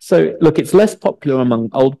 So look, it's less popular among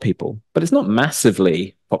old people, but it's not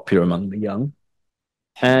massively popular among the young.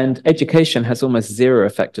 And education has almost zero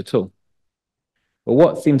effect at all. But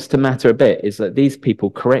what seems to matter a bit is that these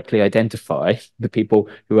people correctly identify the people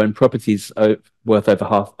who own properties worth over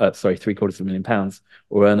 £750,000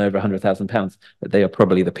 or earn over £100,000, that they are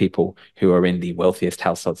probably the people who are in the wealthiest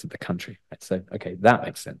households of the country. Right? So, okay, that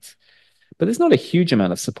makes sense. But there's not a huge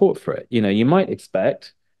amount of support for it. You know, you might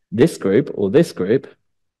expect this group or this group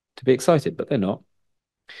to be excited, but they're not.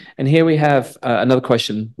 And here we have another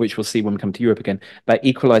question, which we'll see when we come to Europe again, about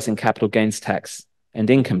equalizing capital gains tax and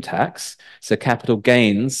income tax. So capital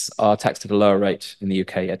gains are taxed at a lower rate in the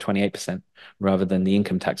UK at 28% rather than the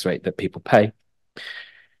income tax rate that people pay.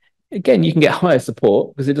 Again, you can get higher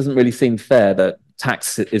support because it doesn't really seem fair that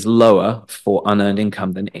tax is lower for unearned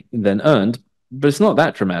income than earned, but it's not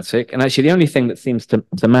that dramatic. And actually, the only thing that seems to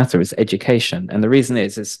matter is education. And the reason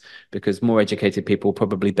is because more educated people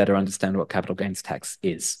probably better understand what capital gains tax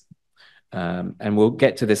is. And we'll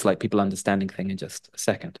get to this like people understanding thing in just a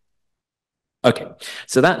second. Okay,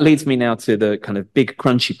 so that leads me now to the kind of big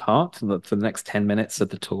crunchy part for the next 10 minutes of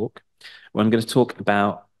the talk, where I'm going to talk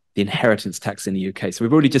about the inheritance tax in the UK. So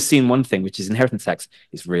we've already just seen one thing, which is inheritance tax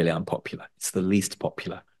is really unpopular. It's the least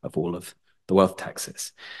popular of all of the wealth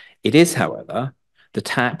taxes. It is, however, the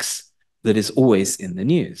tax that is always in the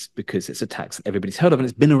news because it's a tax that everybody's heard of and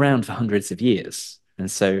it's been around for hundreds of years.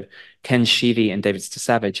 And so Ken Sheevy and David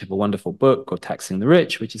Stasavage have a wonderful book called Taxing the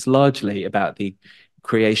Rich, which is largely about the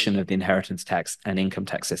creation of the inheritance tax and income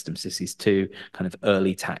tax systems. This is two kind of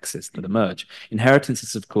early taxes that emerge.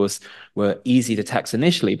 Inheritances, of course, were easy to tax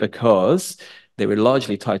initially because they were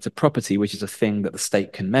largely tied to property, which is a thing that the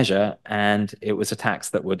state can measure, and it was a tax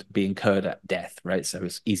that would be incurred at death, right? So it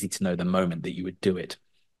was easy to know the moment that you would do it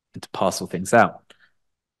and to parcel things out.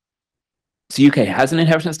 So UK has an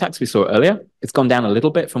inheritance tax, we saw earlier. It's gone down a little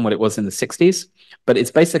bit from what it was in the 60s, but it's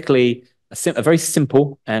basically a very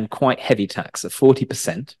simple and quite heavy tax of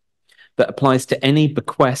 40% that applies to any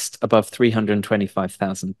bequest above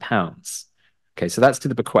 £325,000. Okay, so that's to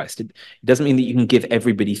the bequest. It doesn't mean that you can give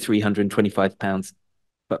everybody £325,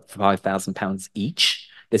 but £5,000 each.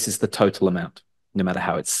 This is the total amount, no matter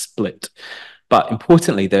how it's split. But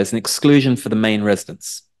importantly, there's an exclusion for the main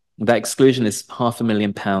residence. That exclusion is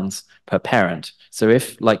 £500,000 per parent. So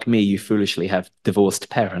if, like me, you foolishly have divorced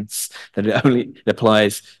parents, then it only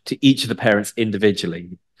applies to each of the parents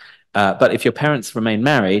individually. But if your parents remain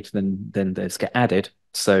married, then those get added.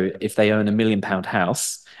 So if they own £1 million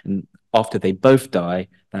house, and after they both die,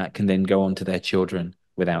 that can then go on to their children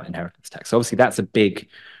without inheritance tax. So obviously, that's a big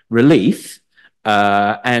relief.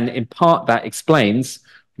 And in part, that explains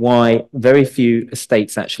why very few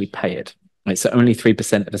estates actually pay it. Right, so only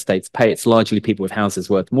 3% of estates pay. It's largely people with houses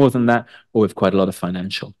worth more than that or with quite a lot of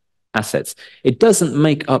financial assets. It doesn't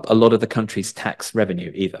make up a lot of the country's tax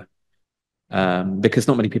revenue either, because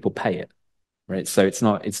not many people pay it. Right, so it's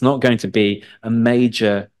not going to be a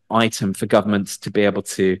major item for governments to be able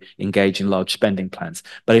to engage in large spending plans.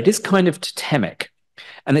 But it is kind of totemic.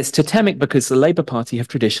 And it's totemic because the Labour Party have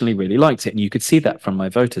traditionally really liked it. And you could see that from my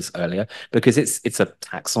voters earlier, because it's a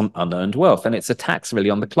tax on unearned wealth. And it's a tax really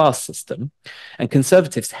on the class system. And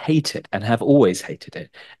Conservatives hate it and have always hated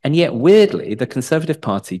it. And yet, weirdly, the Conservative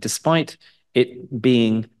Party, despite it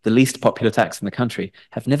being the least popular tax in the country,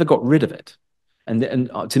 have never got rid of it. And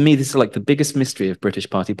to me, this is like the biggest mystery of British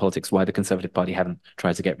party politics, why the Conservative Party haven't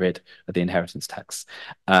tried to get rid of the inheritance tax.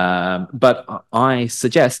 But I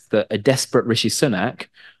suggest that a desperate Rishi Sunak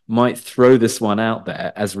might throw this one out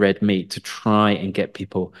there as red meat to try and get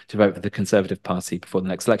people to vote for the Conservative Party before the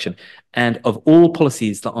next election. And of all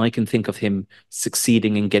policies that I can think of him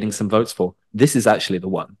succeeding in getting some votes for, this is actually the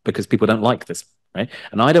one, because people don't like this. Right?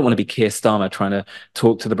 And I don't want to be Keir Starmer trying to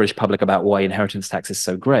talk to the British public about why inheritance tax is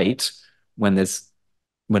so great when there's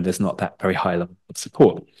not that very high level of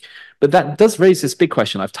support. But that does raise this big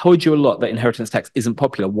question. I've told you a lot that inheritance tax isn't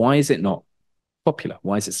popular. Why is it not popular?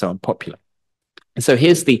 Why is it so unpopular? And so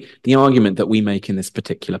here's the argument that we make in this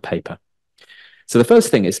particular paper. So the first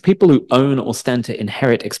thing is people who own or stand to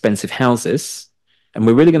inherit expensive houses, and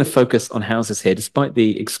we're really going to focus on houses here, despite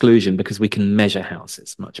the exclusion, because we can measure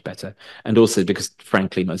houses much better. And also because,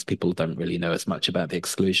 frankly, most people don't really know as much about the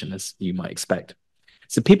exclusion as you might expect.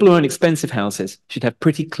 So people who own expensive houses should have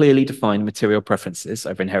pretty clearly defined material preferences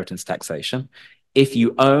over inheritance taxation, if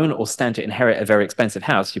you own or stand to inherit a very expensive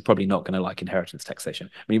house, you're probably not going to like inheritance taxation.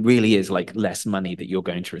 I mean, it really is like less money that you're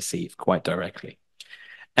going to receive quite directly.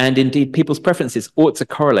 And indeed, people's preferences ought to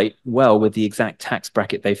correlate well with the exact tax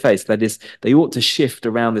bracket they face. That is, they ought to shift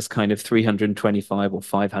around this kind of 325 or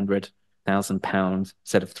 500,000 pound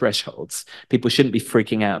set of thresholds. People shouldn't be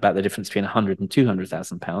freaking out about the difference between 100 and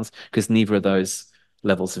 200,000 pounds because neither of those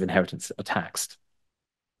levels of inheritance are taxed.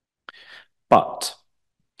 But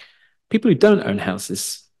people who don't own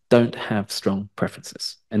houses don't have strong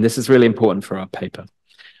preferences. And this is really important for our paper.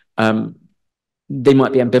 They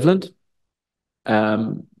might be ambivalent.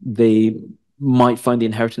 They might find the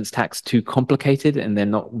inheritance tax too complicated and they're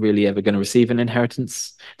not really ever going to receive an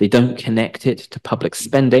inheritance. They don't connect it to public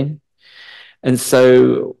spending. And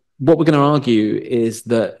so what we're going to argue is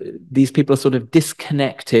that these people are sort of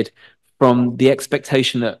disconnected from the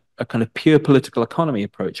expectation that a kind of pure political economy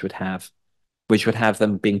approach would have, which would have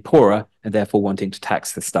them being poorer and therefore wanting to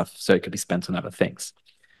tax this stuff so it could be spent on other things.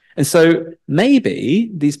 And so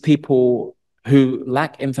maybe these people who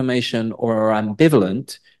lack information or are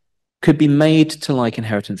ambivalent could be made to like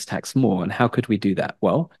inheritance tax more. And how could we do that?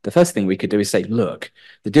 Well, the first thing we could do is say, look,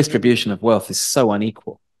 the distribution of wealth is so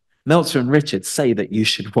unequal. Meltzer and Richards say that you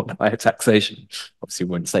should want higher taxation. Obviously,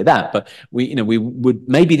 we wouldn't say that, but we would,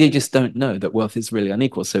 maybe they just don't know that wealth is really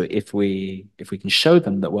unequal. So if we can show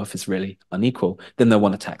them that wealth is really unequal, then they'll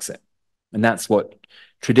want to tax it. And that's what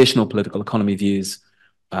traditional political economy views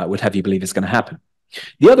would have you believe is going to happen.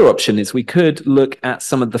 The other option is we could look at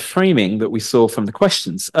some of the framing that we saw from the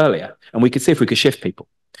questions earlier, and we could see if we could shift people.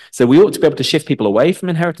 So we ought to be able to shift people away from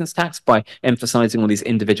inheritance tax by emphasizing all these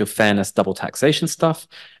individual fairness, double taxation stuff.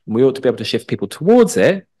 And we ought to be able to shift people towards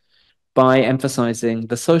it by emphasizing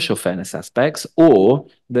the social fairness aspects, or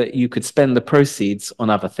that you could spend the proceeds on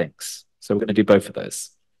other things. So we're going to do both of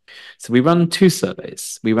those. So we run two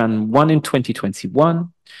surveys. We ran one in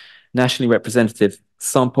 2021, nationally representative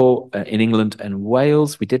sample in England and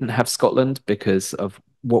Wales. We didn't have Scotland because of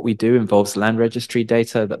what we do involves land registry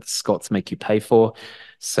data that the Scots make you pay for.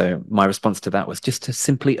 So my response to that was just to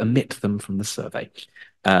simply omit them from the survey.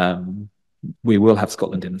 We will have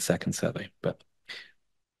Scotland in the second survey, but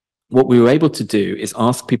what we were able to do is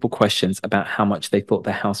ask people questions about how much they thought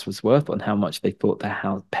their house was worth and how much they thought their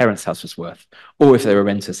parents' house was worth, or if they were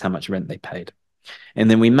renters, how much rent they paid. And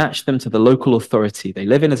then we matched them to the local authority they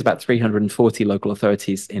live in. There's about 340 local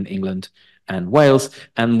authorities in England and Wales.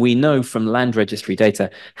 And we know from land registry data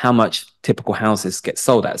how much typical houses get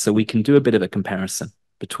sold at. So we can do a bit of a comparison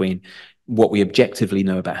between what we objectively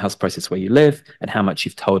know about house prices where you live and how much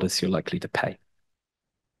you've told us you're likely to pay.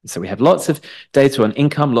 So we have lots of data on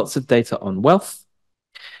income, lots of data on wealth.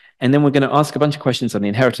 And then we're going to ask a bunch of questions on the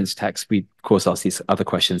inheritance tax. We, of course, ask these other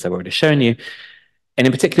questions I've already shown you. And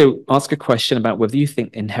in particular, ask a question about whether you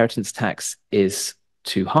think inheritance tax is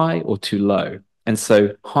too high or too low. And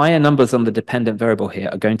so higher numbers on the dependent variable here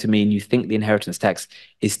are going to mean you think the inheritance tax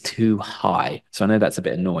is too high. So I know that's a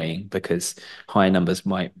bit annoying because higher numbers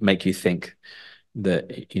might make you think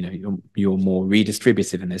that you're more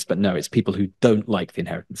redistributive in this, but no, it's people who don't like the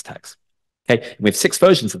inheritance tax. Okay, and we have 6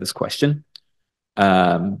 versions of this question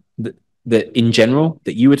that in general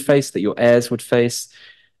that you would face, that your heirs would face.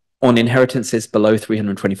 On inheritances below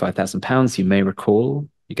 £325,000, you may recall,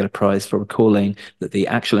 you get a prize for recalling that the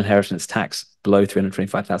actual inheritance tax below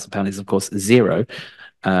 £325,000 is, of course, 0.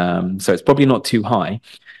 So it's probably not too high.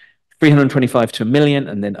 325 to 1 million,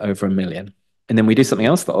 and then over 1 million. And then we do something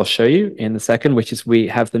else that I'll show you in a second, which is we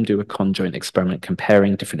have them do a conjoint experiment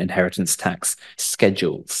comparing different inheritance tax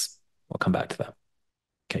schedules. I'll come back to that.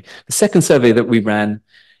 Okay. The second survey that we ran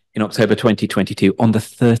in October 2022, on the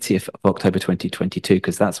 30th of October 2022,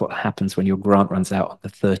 because that's what happens when your grant runs out on the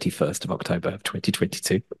 31st of October of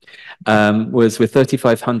 2022, was with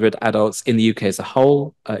 3,500 adults in the UK as a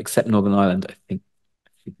whole, except Northern Ireland, I think,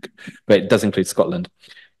 but it does include Scotland.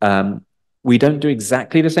 We don't do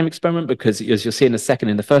exactly the same experiment because, as you'll see in a second,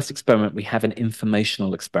 in the first experiment, we have an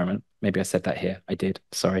informational experiment. Maybe I said that here. I did,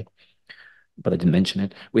 sorry. But I didn't mention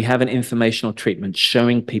it. We have an informational treatment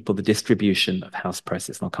showing people the distribution of house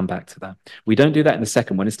prices, and I'll come back to that. We don't do that in the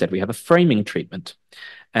second one. Instead, we have a framing treatment.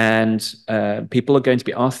 And people are going to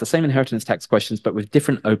be asked the same inheritance tax questions, but with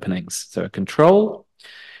different openings. So a control,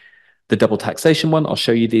 the double taxation one, I'll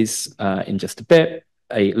show you these in just a bit,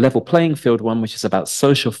 a level playing field one, which is about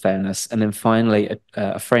social fairness, and then finally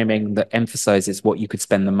a framing that emphasizes what you could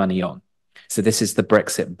spend the money on. So this is the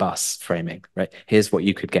Brexit bus framing, right? Here's what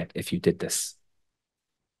you could get if you did this.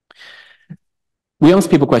 We ask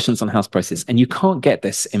people questions on house prices, and you can't get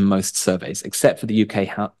this in most surveys, except for the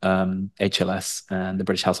UK HLS and the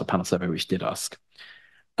British Household Panel Survey, which did ask.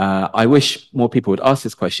 I wish more people would ask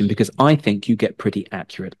this question because I think you get pretty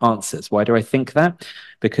accurate answers. Why do I think that?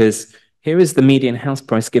 Because here is the median house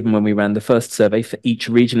price given when we ran the first survey for each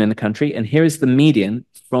region in the country. And here is the median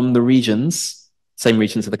from the regions, same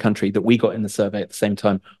regions of the country that we got in the survey at the same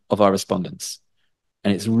time of our respondents.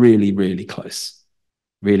 And it's really, really close,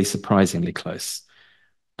 really surprisingly close.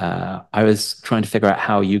 I was trying to figure out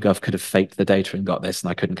how YouGov could have faked the data and got this, and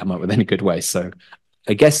I couldn't come up with any good way. So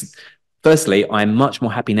I guess, firstly, I'm much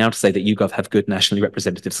more happy now to say that YouGov have good nationally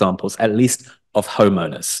representative samples, at least of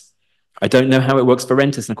homeowners. I don't know how it works for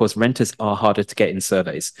renters. And of course, renters are harder to get in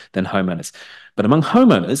surveys than homeowners. But among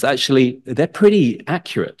homeowners, actually, they're pretty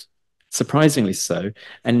accurate, surprisingly so.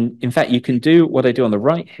 And in fact, you can do what I do on the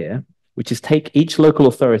right here, which is take each local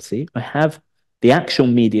authority. I have the actual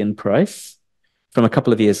median price from a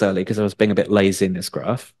couple of years early because I was being a bit lazy in this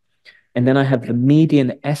graph. And then I have the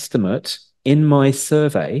median estimate in my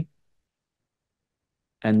survey.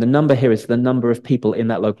 And the number here is the number of people in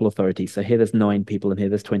that local authority. So here there's 9 people, and here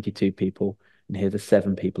there's 22 people, and here there's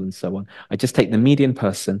 7 people, and so on. I just take the median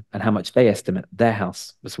person and how much they estimate their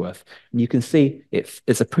house was worth. And you can see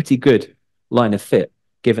it's a pretty good line of fit,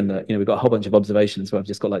 given that, we've got a whole bunch of observations where I've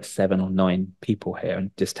just got like 7 or 9 people here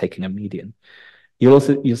and just taking a median. You'll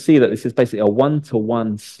see that this is basically a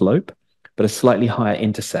 1-to-1 slope, but a slightly higher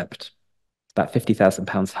intercept, about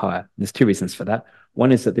 £50,000 higher. And there's 2 reasons for that.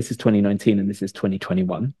 One is that this is 2019 and this is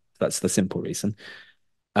 2021. That's the simple reason.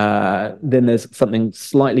 Then there's something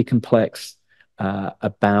slightly complex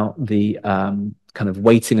about the kind of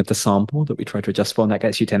weighting of the sample that we try to adjust for, and that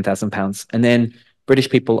gets you £10,000. And then British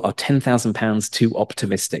people are £10,000 too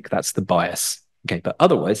optimistic. That's the bias. Okay, but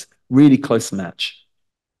otherwise, really close match.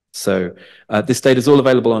 So this data is all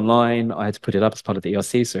available online. I had to put it up as part of the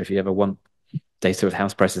ERC. So if you ever want data with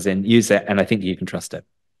house prices in, use it, and I think you can trust it.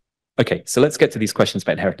 Okay, so let's get to these questions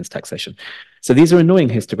about inheritance taxation. So these are annoying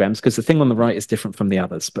histograms because the thing on the right is different from the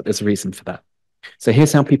others, but there's a reason for that. So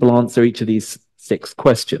here's how people answer each of these 6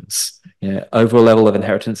 questions. Overall level of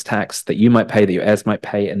inheritance tax that you might pay, that your heirs might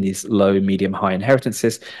pay, and these low, medium, high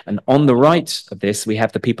inheritances. And on the right of this, we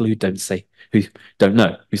have the people who say don't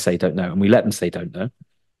know, and we let them say don't know.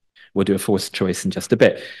 We'll do a forced choice in just a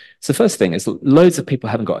bit. So first thing is loads of people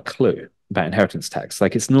haven't got a clue about inheritance tax.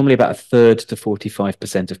 Like it's normally about 1/3 to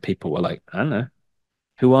 45% of people were like, I don't know.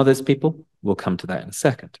 Who are those people? We'll come to that in a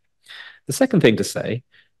second. The second thing to say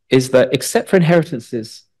is that except for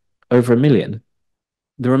inheritances over £1 million,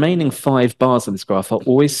 the remaining 5 bars on this graph are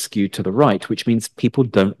always skewed to the right, which means people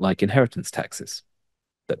don't like inheritance taxes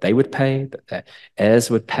that they would pay, that their heirs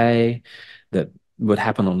would pay, that would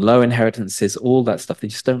happen on low inheritances, all that stuff.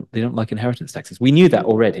 They don't like inheritance taxes. We knew that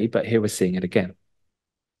already, but here we're seeing it again.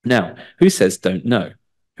 Now, who says don't know?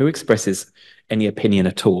 Who expresses any opinion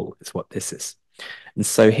at all is what this is. And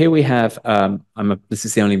so here we have, this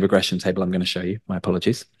is the only regression table I'm going to show you. My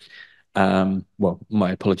apologies. Well,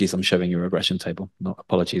 my apologies, I'm showing you a regression table, not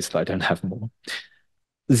apologies that I don't have more.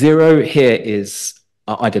 0 here is,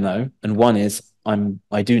 I don't know, and 1 is,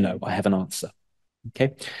 I do know, I have an answer.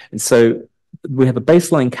 Okay, and so we have a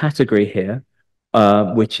baseline category here,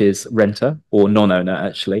 which is renter or non-owner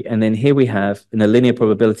actually. And then here we have in a linear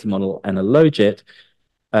probability model and a logit,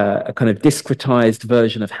 a kind of discretized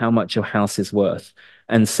version of how much your house is worth.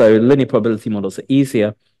 And so linear probability models are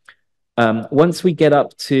easier. Once we get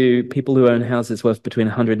up to people who own houses worth between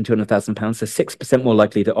 100 and 200,000 pounds, they're 6% more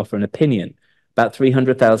likely to offer an opinion. About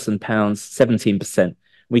 300,000 pounds, 17%.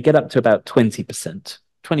 We get up to about 20%.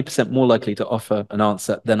 20% more likely to offer an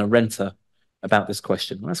answer than a renter about this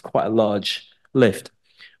question. That's quite a large lift.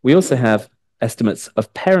 We also have estimates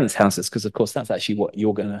of parents' houses because, of course, that's actually what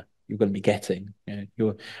you're gonna be getting.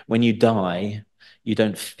 When you die, you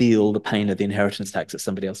don't feel the pain of the inheritance tax that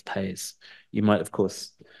somebody else pays. You might, of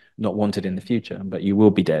course, not want it in the future, but you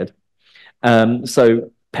will be dead.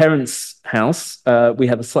 So parents' house, we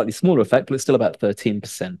have a slightly smaller effect, but it's still about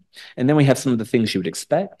 13%. And then we have some of the things you would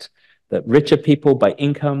expect, that richer people by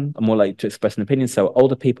income are more likely to express an opinion. So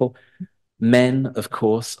older people, men, of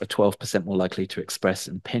course, are 12% more likely to express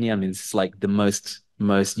an opinion. I mean, it's like the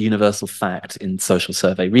most universal fact in social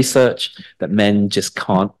survey research that men just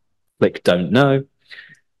can't click don't know.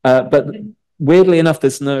 But weirdly enough,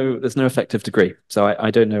 there's no effective degree. So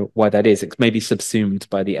I don't know why that is. It's maybe subsumed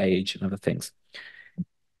by the age and other things.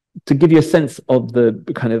 To give you a sense of the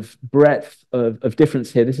kind of breadth of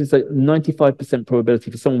difference here, this is a 95%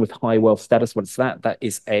 probability for someone with high wealth status. What's that? That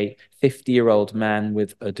is a 50-year-old man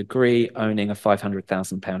with a degree owning a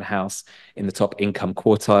 £500,000 house in the top income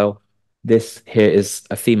quartile. This here is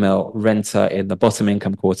a female renter in the bottom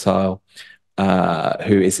income quartile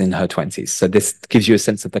who is in her 20s. So this gives you a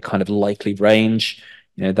sense of the kind of likely range,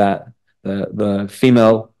 that the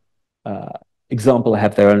female example I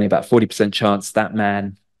have there, only about 40% chance that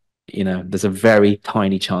man, there's a very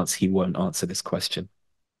tiny chance he won't answer this question.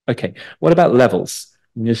 Okay, what about levels?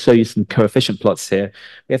 I'm going to show you some coefficient plots here.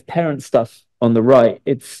 We have parent stuff on the right.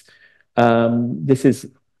 This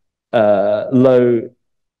is low.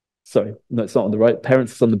 Sorry, no, it's not on the right.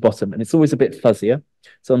 Parents is on the bottom, and it's always a bit fuzzier.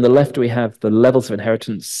 So on the left, we have the levels of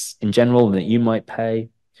inheritance in general that you might pay,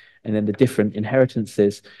 and then the different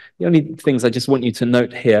inheritances. The only things I just want you to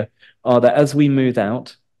note here are that as we move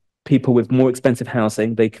out, people with more expensive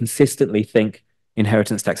housing, they consistently think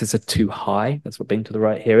inheritance taxes are too high. That's what being to the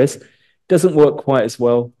right here is. Doesn't work quite as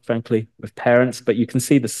well, frankly, with parents, but you can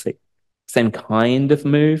see the same kind of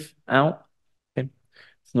move out. Okay?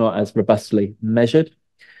 It's not as robustly measured.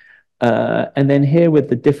 And then here with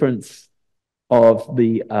the difference of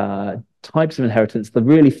the types of inheritance, the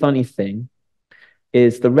really funny thing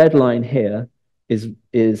is the red line here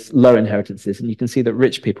is low inheritances. And you can see that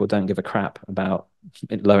rich people don't give a crap about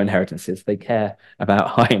low inheritances. They care about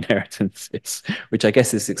high inheritances, which I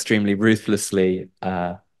guess is extremely ruthlessly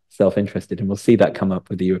self-interested. And we'll see that come up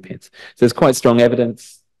with the Europeans. So there's quite strong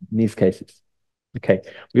evidence in these cases. Okay,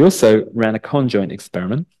 we also ran a conjoint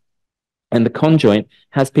experiment. And the conjoint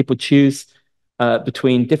has people choose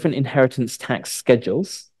between different inheritance tax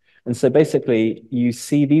schedules. And so basically, you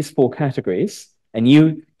see these four categories, and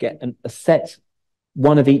you get a set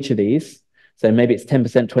one of each of these. So maybe it's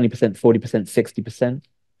 10%, 20%, 40%, 60%,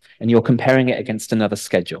 and you're comparing it against another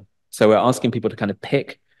schedule. So we're asking people to kind of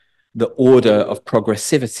pick the order of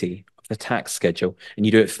progressivity of the tax schedule, and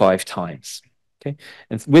you do it 5 times. Okay,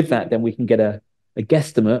 and with that, then we can get a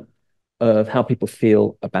guesstimate of how people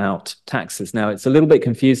feel about taxes. Now, it's a little bit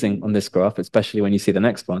confusing on this graph, especially when you see the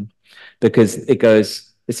next one, because it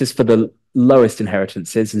goes, this is for the lowest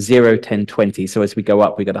inheritances, 0, 10, 20. So as we go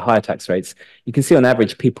up, we get the higher tax rates. You can see on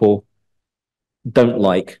average, people don't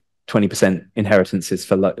like 20% inheritances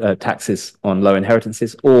for taxes on low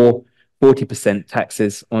inheritances, or 40%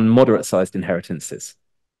 taxes on moderate-sized inheritances.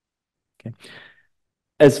 Okay.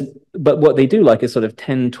 But what they do like is sort of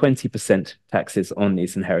 10, 20% taxes on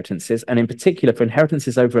these inheritances. And in particular, for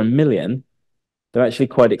inheritances over $1 million, they're actually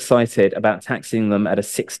quite excited about taxing them at a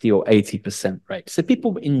 60 or 80% rate. So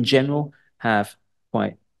people in general have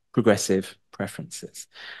quite progressive preferences.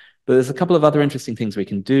 But there's a couple of other interesting things we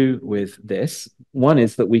can do with this. One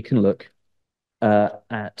is that we can look I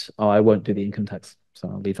won't do the income tax, so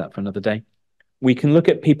I'll leave that for another day. We can look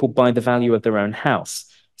at people by the value of their own house.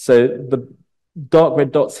 So the dark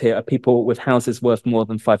red dots here are people with houses worth more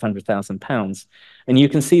than £500,000. And you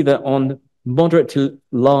can see that on moderate to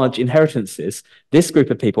large inheritances, this group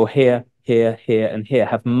of people here, here, here, and here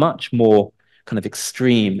have much more kind of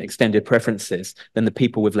extreme extended preferences than the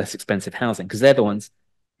people with less expensive housing, because they're the ones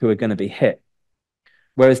who are going to be hit.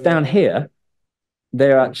 Whereas down here,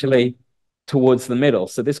 they're actually towards the middle.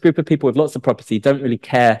 So this group of people with lots of property don't really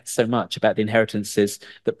care so much about the inheritances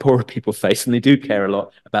that poorer people face, and they do care a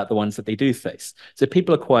lot about the ones that they do face. So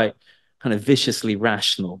people are quite kind of viciously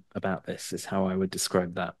rational about this, is how I would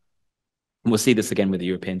describe that. And we'll see this again with the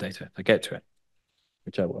European data if I get to it,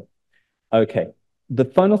 which I will. Okay. The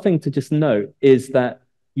final thing to just note is that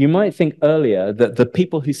you might think earlier that the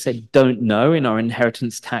people who said don't know in our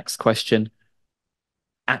inheritance tax question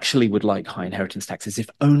actually would like high inheritance taxes if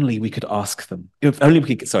only we could ask them, if only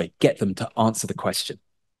we could, get them to answer the question.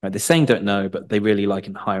 Right? They're saying don't know, but they really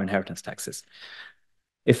like higher inheritance taxes.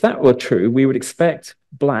 If that were true, we would expect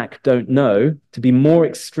black don't know to be more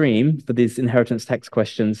extreme for these inheritance tax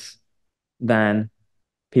questions than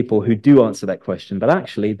people who do answer that question, but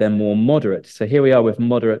actually they're more moderate. So here we are with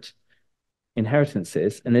moderate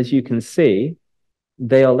inheritances, and as you can see,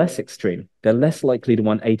 they are less extreme. They're less likely to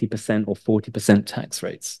want 80% or 40% tax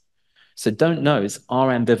rates. So don't knows are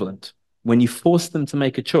ambivalent. When you force them to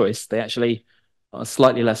make a choice, they actually are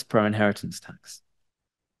slightly less pro-inheritance tax.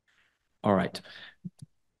 All right.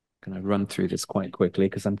 I'm going to run through this quite quickly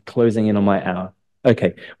because I'm closing in on my hour.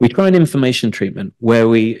 Okay, we try an information treatment where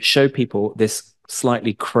we show people this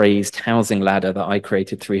slightly crazed housing ladder that I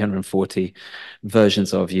created 340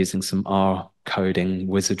 versions of using some R coding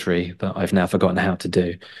wizardry that I've now forgotten how to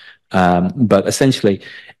do. But essentially,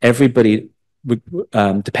 everybody,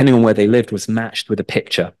 depending on where they lived, was matched with a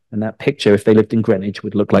picture. And that picture, if they lived in Greenwich,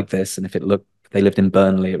 would look like this. And if they lived in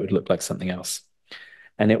Burnley, it would look like something else.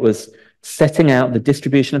 And it was setting out the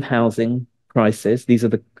distribution of housing prices. These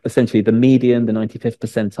are essentially the median, the 95th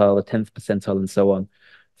percentile, the 10th percentile, and so on,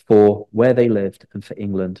 for where they lived and for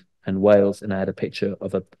England and Wales. And I had a picture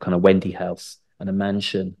of a kind of Wendy house and a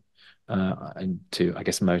mansion to, I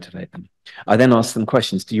guess, motivate them. I then asked them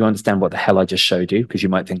questions. Do you understand what the hell I just showed you? Because you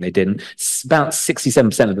might think they didn't. About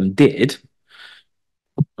 67% of them did.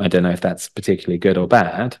 I don't know if that's particularly good or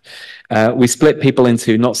bad. We split people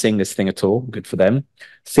into not seeing this thing at all, good for them,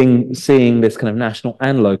 seeing this kind of national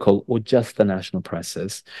and local, or just the national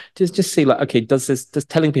prices. Just see like, okay, does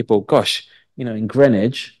telling people, gosh, in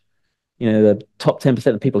Greenwich, the top 10%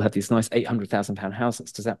 of people have these nice £800,000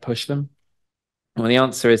 houses. Does that push them? Well, the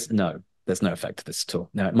answer is no. There's no effect to this at all.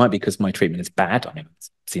 Now, it might be because my treatment is bad. I mean, it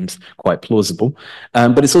seems quite plausible.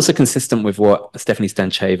 But it's also consistent with what Stephanie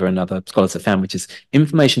Stancheva and other scholars have found, which is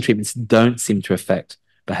information treatments don't seem to affect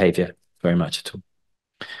behavior very much at all.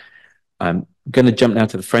 I'm going to jump now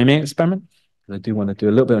to the framing experiment. I do want to do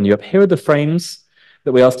a little bit on Europe. Here are the frames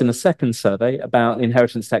that we asked in the second survey about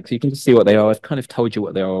inheritance tax. You can just see what they are. I've kind of told you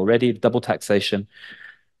what they are already. Double taxation.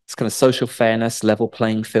 It's kind of social fairness, level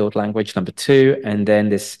playing field language, number 2, and then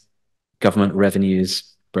this government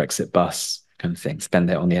revenues, Brexit bus kind of thing, spend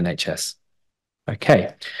it on the NHS.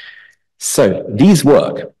 Okay, so these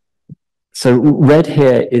work. So red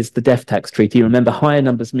here is the death tax treaty. Remember, higher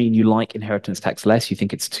numbers mean you like inheritance tax less, you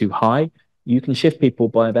think it's too high. You can shift people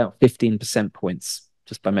by about 15% points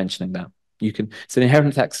just by mentioning that. So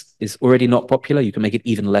inheritance tax is already not popular, you can make it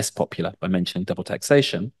even less popular by mentioning double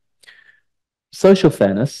taxation. Social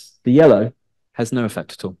fairness, the yellow, has no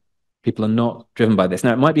effect at all. People are not driven by this.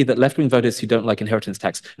 Now, it might be that left-wing voters who don't like inheritance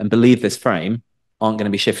tax and believe this frame aren't going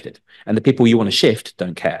to be shifted. And the people you want to shift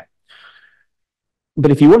don't care. But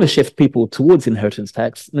if you want to shift people towards inheritance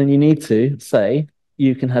tax, then you need to say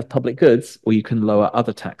you can have public goods or you can lower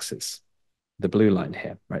other taxes. The blue line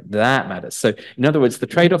here, right? That matters. So in other words, the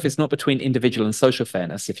trade-off is not between individual and social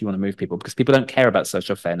fairness if you want to move people, because people don't care about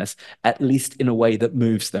social fairness, at least in a way that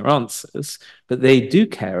moves their answers, but they do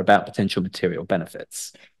care about potential material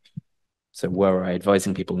benefits. So were I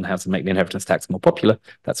advising people on how to make the inheritance tax more popular,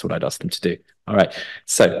 that's what I'd ask them to do. All right.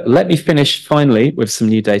 So let me finish finally with some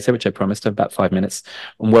new data, which I promised of about 5 minutes,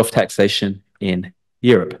 on wealth taxation in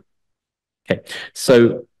Europe. Okay.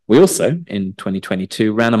 So we also, in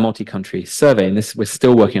 2022, ran a multi-country survey, and we're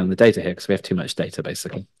still working on the data here because we have too much data,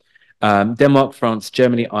 basically. Denmark, France,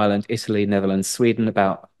 Germany, Ireland, Italy, Netherlands, Sweden,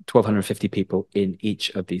 about 1,250 people in each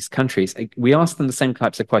of these countries. We asked them the same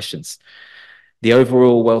types of questions. The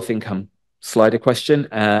overall wealth income slider question,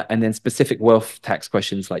 and then specific wealth tax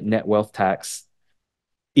questions like net wealth tax,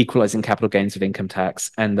 equalizing capital gains with income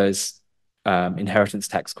tax, and those inheritance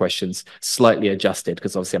tax questions slightly adjusted,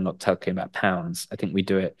 because obviously I'm not talking about pounds. I think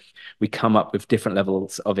we come up with different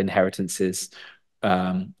levels of inheritances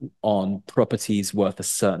on properties worth a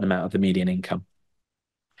certain amount of the median income.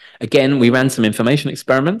 Again, we ran some information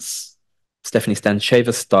experiments, Stephanie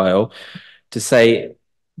Stancheva style, to say,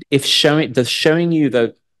 does showing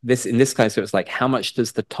you in this case, it was like, how much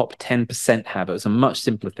does the top 10% have? It was a much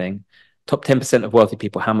simpler thing. Top 10% of wealthy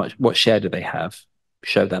people, what share do they have?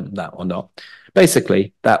 Show them that or not.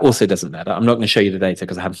 Basically, that also doesn't matter. I'm not going to show you the data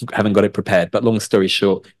because I haven't got it prepared. But long story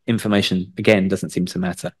short, information, again, doesn't seem to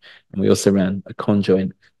matter. And we also ran a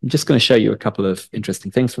conjoint. I'm just going to show you a couple of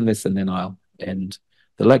interesting things from this, and then I'll end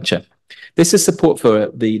the lecture. This is support for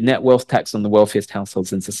the net wealth tax on the wealthiest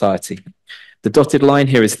households in society. The dotted line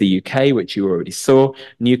here is the UK, which you already saw.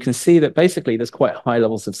 And you can see that basically there's quite high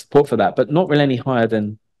levels of support for that, but not really any higher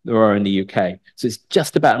than there are in the UK. So it's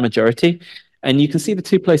just about a majority. And you can see the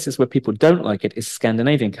two places where people don't like it is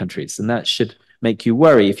Scandinavian countries. And that should make you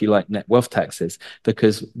worry if you like net wealth taxes,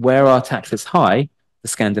 because where are taxes high? The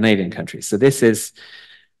Scandinavian countries. So this is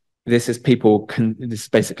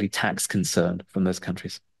basically tax concern from those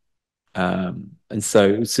countries. And so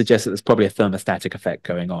it suggests that there's probably a thermostatic effect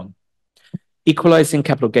going on. Equalizing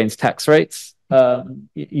capital gains tax rates,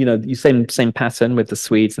 you same pattern with the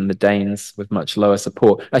Swedes and the Danes with much lower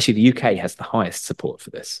support. Actually, the UK has the highest support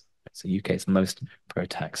for this. So UK is most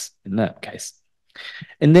pro-tax in that case.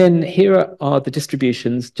 And then here are the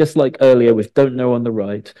distributions, just like earlier with don't know on the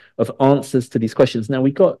right, of answers to these questions. Now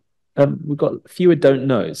we've got fewer don't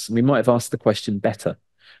knows. We might have asked the question better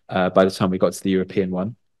by the time we got to the European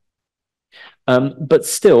one. But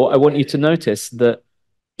still, I want you to notice that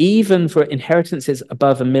even for inheritances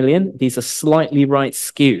above $1 million, these are slightly right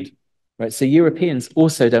skewed, right? So Europeans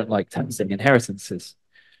also don't like taxing inheritances.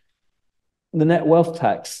 The net wealth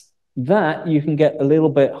tax, that you can get a little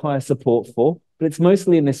bit higher support for, but it's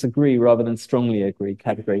mostly in this agree rather than strongly agree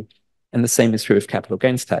category. And the same is true of capital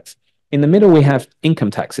gains tax. In the middle, we have income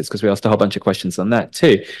taxes, because we asked a whole bunch of questions on that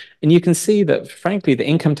too. And you can see that, frankly, the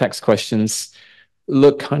income tax questions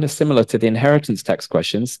look kind of similar to the inheritance tax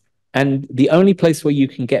questions. And the only place where you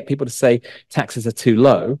can get people to say taxes are too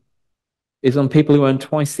low is on people who earn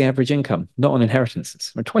twice the average income, not on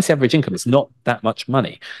inheritances. When twice the average income is not that much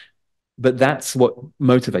money, but that's what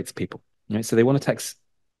motivates people. Right? So they want to tax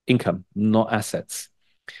income, not assets.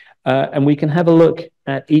 And we can have a look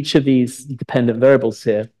at each of these dependent variables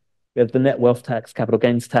here. We have the net wealth tax, capital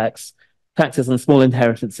gains tax, taxes on small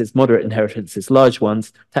inheritances, moderate inheritances, large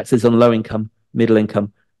ones, taxes on low income, middle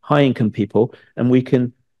income, high income people. And we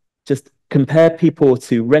can just compare people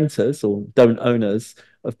to renters or don't owners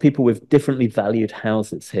of people with differently valued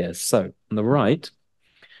houses here. So on the right,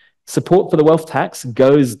 support for the wealth tax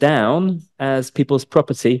goes down as people's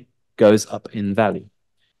property goes up in value.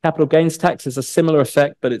 Capital gains tax is a similar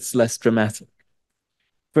effect, but it's less dramatic.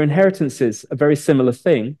 For inheritances, a very similar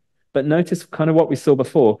thing, but notice kind of what we saw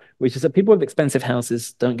before, which is that people with expensive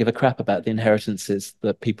houses don't give a crap about the inheritances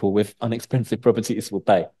that people with inexpensive properties will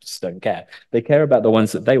pay, just don't care. They care about the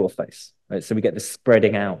ones that they will face, right? So we get this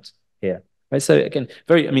spreading out here, right? So again,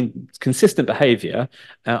 consistent behavior.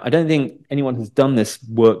 I don't think anyone has done this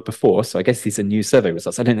work before, so I guess these are new survey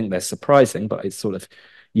results. I don't think they're surprising, but it's sort of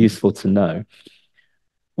useful to know.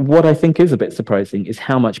 What I think is a bit surprising is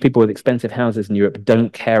how much people with expensive houses in Europe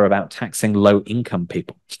don't care about taxing low-income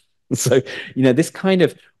people. So, this kind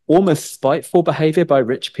of almost spiteful behavior by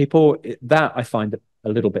rich people, that I find a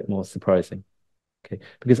little bit more surprising. Okay,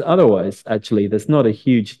 because otherwise, actually, there's not a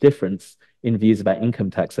huge difference in views about income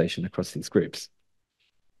taxation across these groups.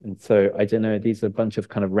 And so, I don't know, these are a bunch of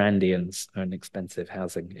kind of Randians own expensive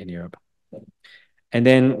housing in Europe. And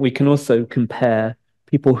then we can also compare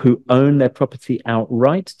people who own their property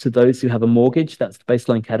outright to those who have a mortgage, that's the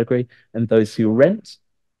baseline category, and those who rent,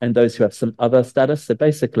 and those who have some other status. So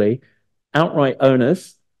basically, outright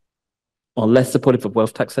owners are less supportive of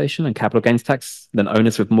wealth taxation and capital gains tax than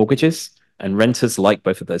owners with mortgages, and renters like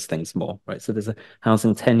both of those things more, right? So there's a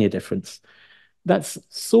housing tenure difference. That's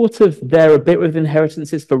sort of there a bit with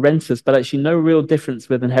inheritances for renters, but actually no real difference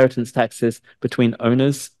with inheritance taxes between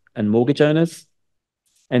owners and mortgage owners.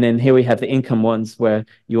 And then here we have the income ones, where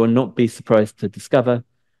you will not be surprised to discover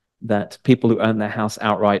that people who own their house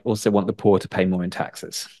outright also want the poor to pay more in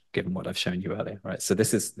taxes, given what I've shown you earlier, right? So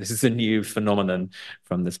this is a new phenomenon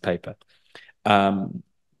from this paper. Final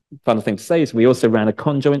thing to say is we also ran a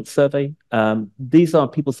conjoint survey. These are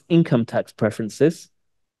people's income tax preferences,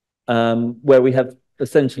 where we have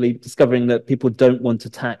essentially discovering that people don't want to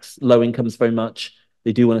tax low incomes very much.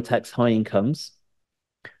 They do want to tax high incomes.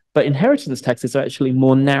 But inheritance taxes are actually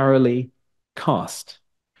more narrowly cast.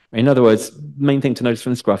 In other words, the main thing to notice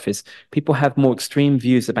from this graph is people have more extreme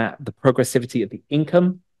views about the progressivity of the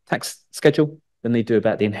income tax schedule than they do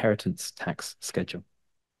about the inheritance tax schedule.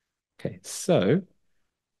 Okay, so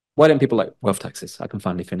why don't people like wealth taxes? I can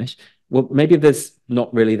finally finish. Well, maybe there's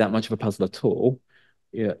not really that much of a puzzle at all,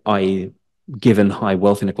 i.e., given high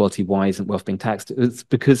wealth inequality, why isn't wealth being taxed? It's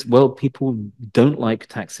because, well, people don't like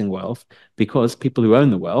taxing wealth because people who own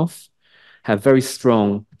the wealth have very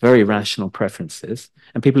strong, very rational preferences,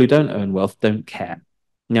 and people who don't own wealth don't care.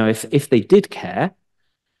 Now, if they did care,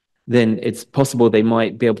 then it's possible they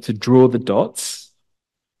might be able to draw the dots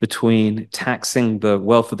between taxing the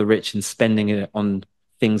wealth of the rich and spending it on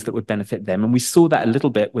things that would benefit them. And we saw that a little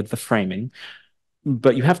bit with the framing,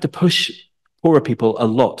 but you have to push poorer people a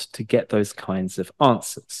lot to get those kinds of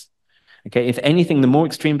answers. Okay, if anything, the more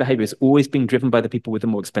extreme behavior is always being driven by the people with the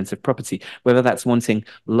more expensive property, whether that's wanting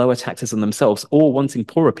lower taxes on themselves or wanting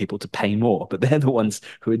poorer people to pay more, but they're the ones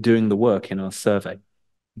who are doing the work in our survey.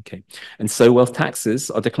 Okay, and so wealth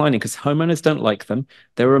taxes are declining because homeowners don't like them.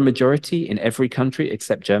 They're a majority in every country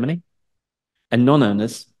except Germany, and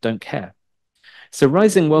non-owners don't care. So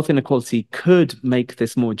rising wealth inequality could make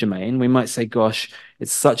this more germane. We might say, gosh,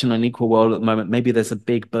 it's such an unequal world at the moment. Maybe there's a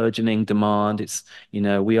big burgeoning demand. It's,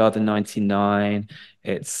 we are the 99.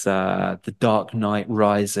 It's the Dark Knight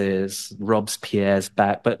Rises, Robespierre's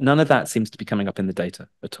back. But none of that seems to be coming up in the data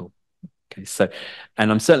at all. Okay, so,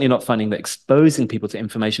 and I'm certainly not finding that exposing people to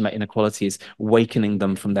information about inequality is awakening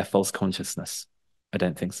them from their false consciousness. I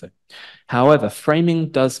don't think so. However, framing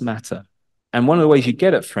does matter. And one of the ways you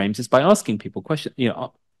get at frames is by asking people questions,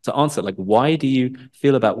 to answer, like, why do you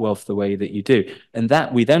feel about wealth the way that you do? And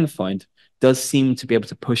that we then find does seem to be able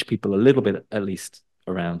to push people a little bit, at least,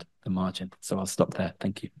 around the margin. So I'll stop there.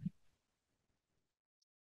 Thank you.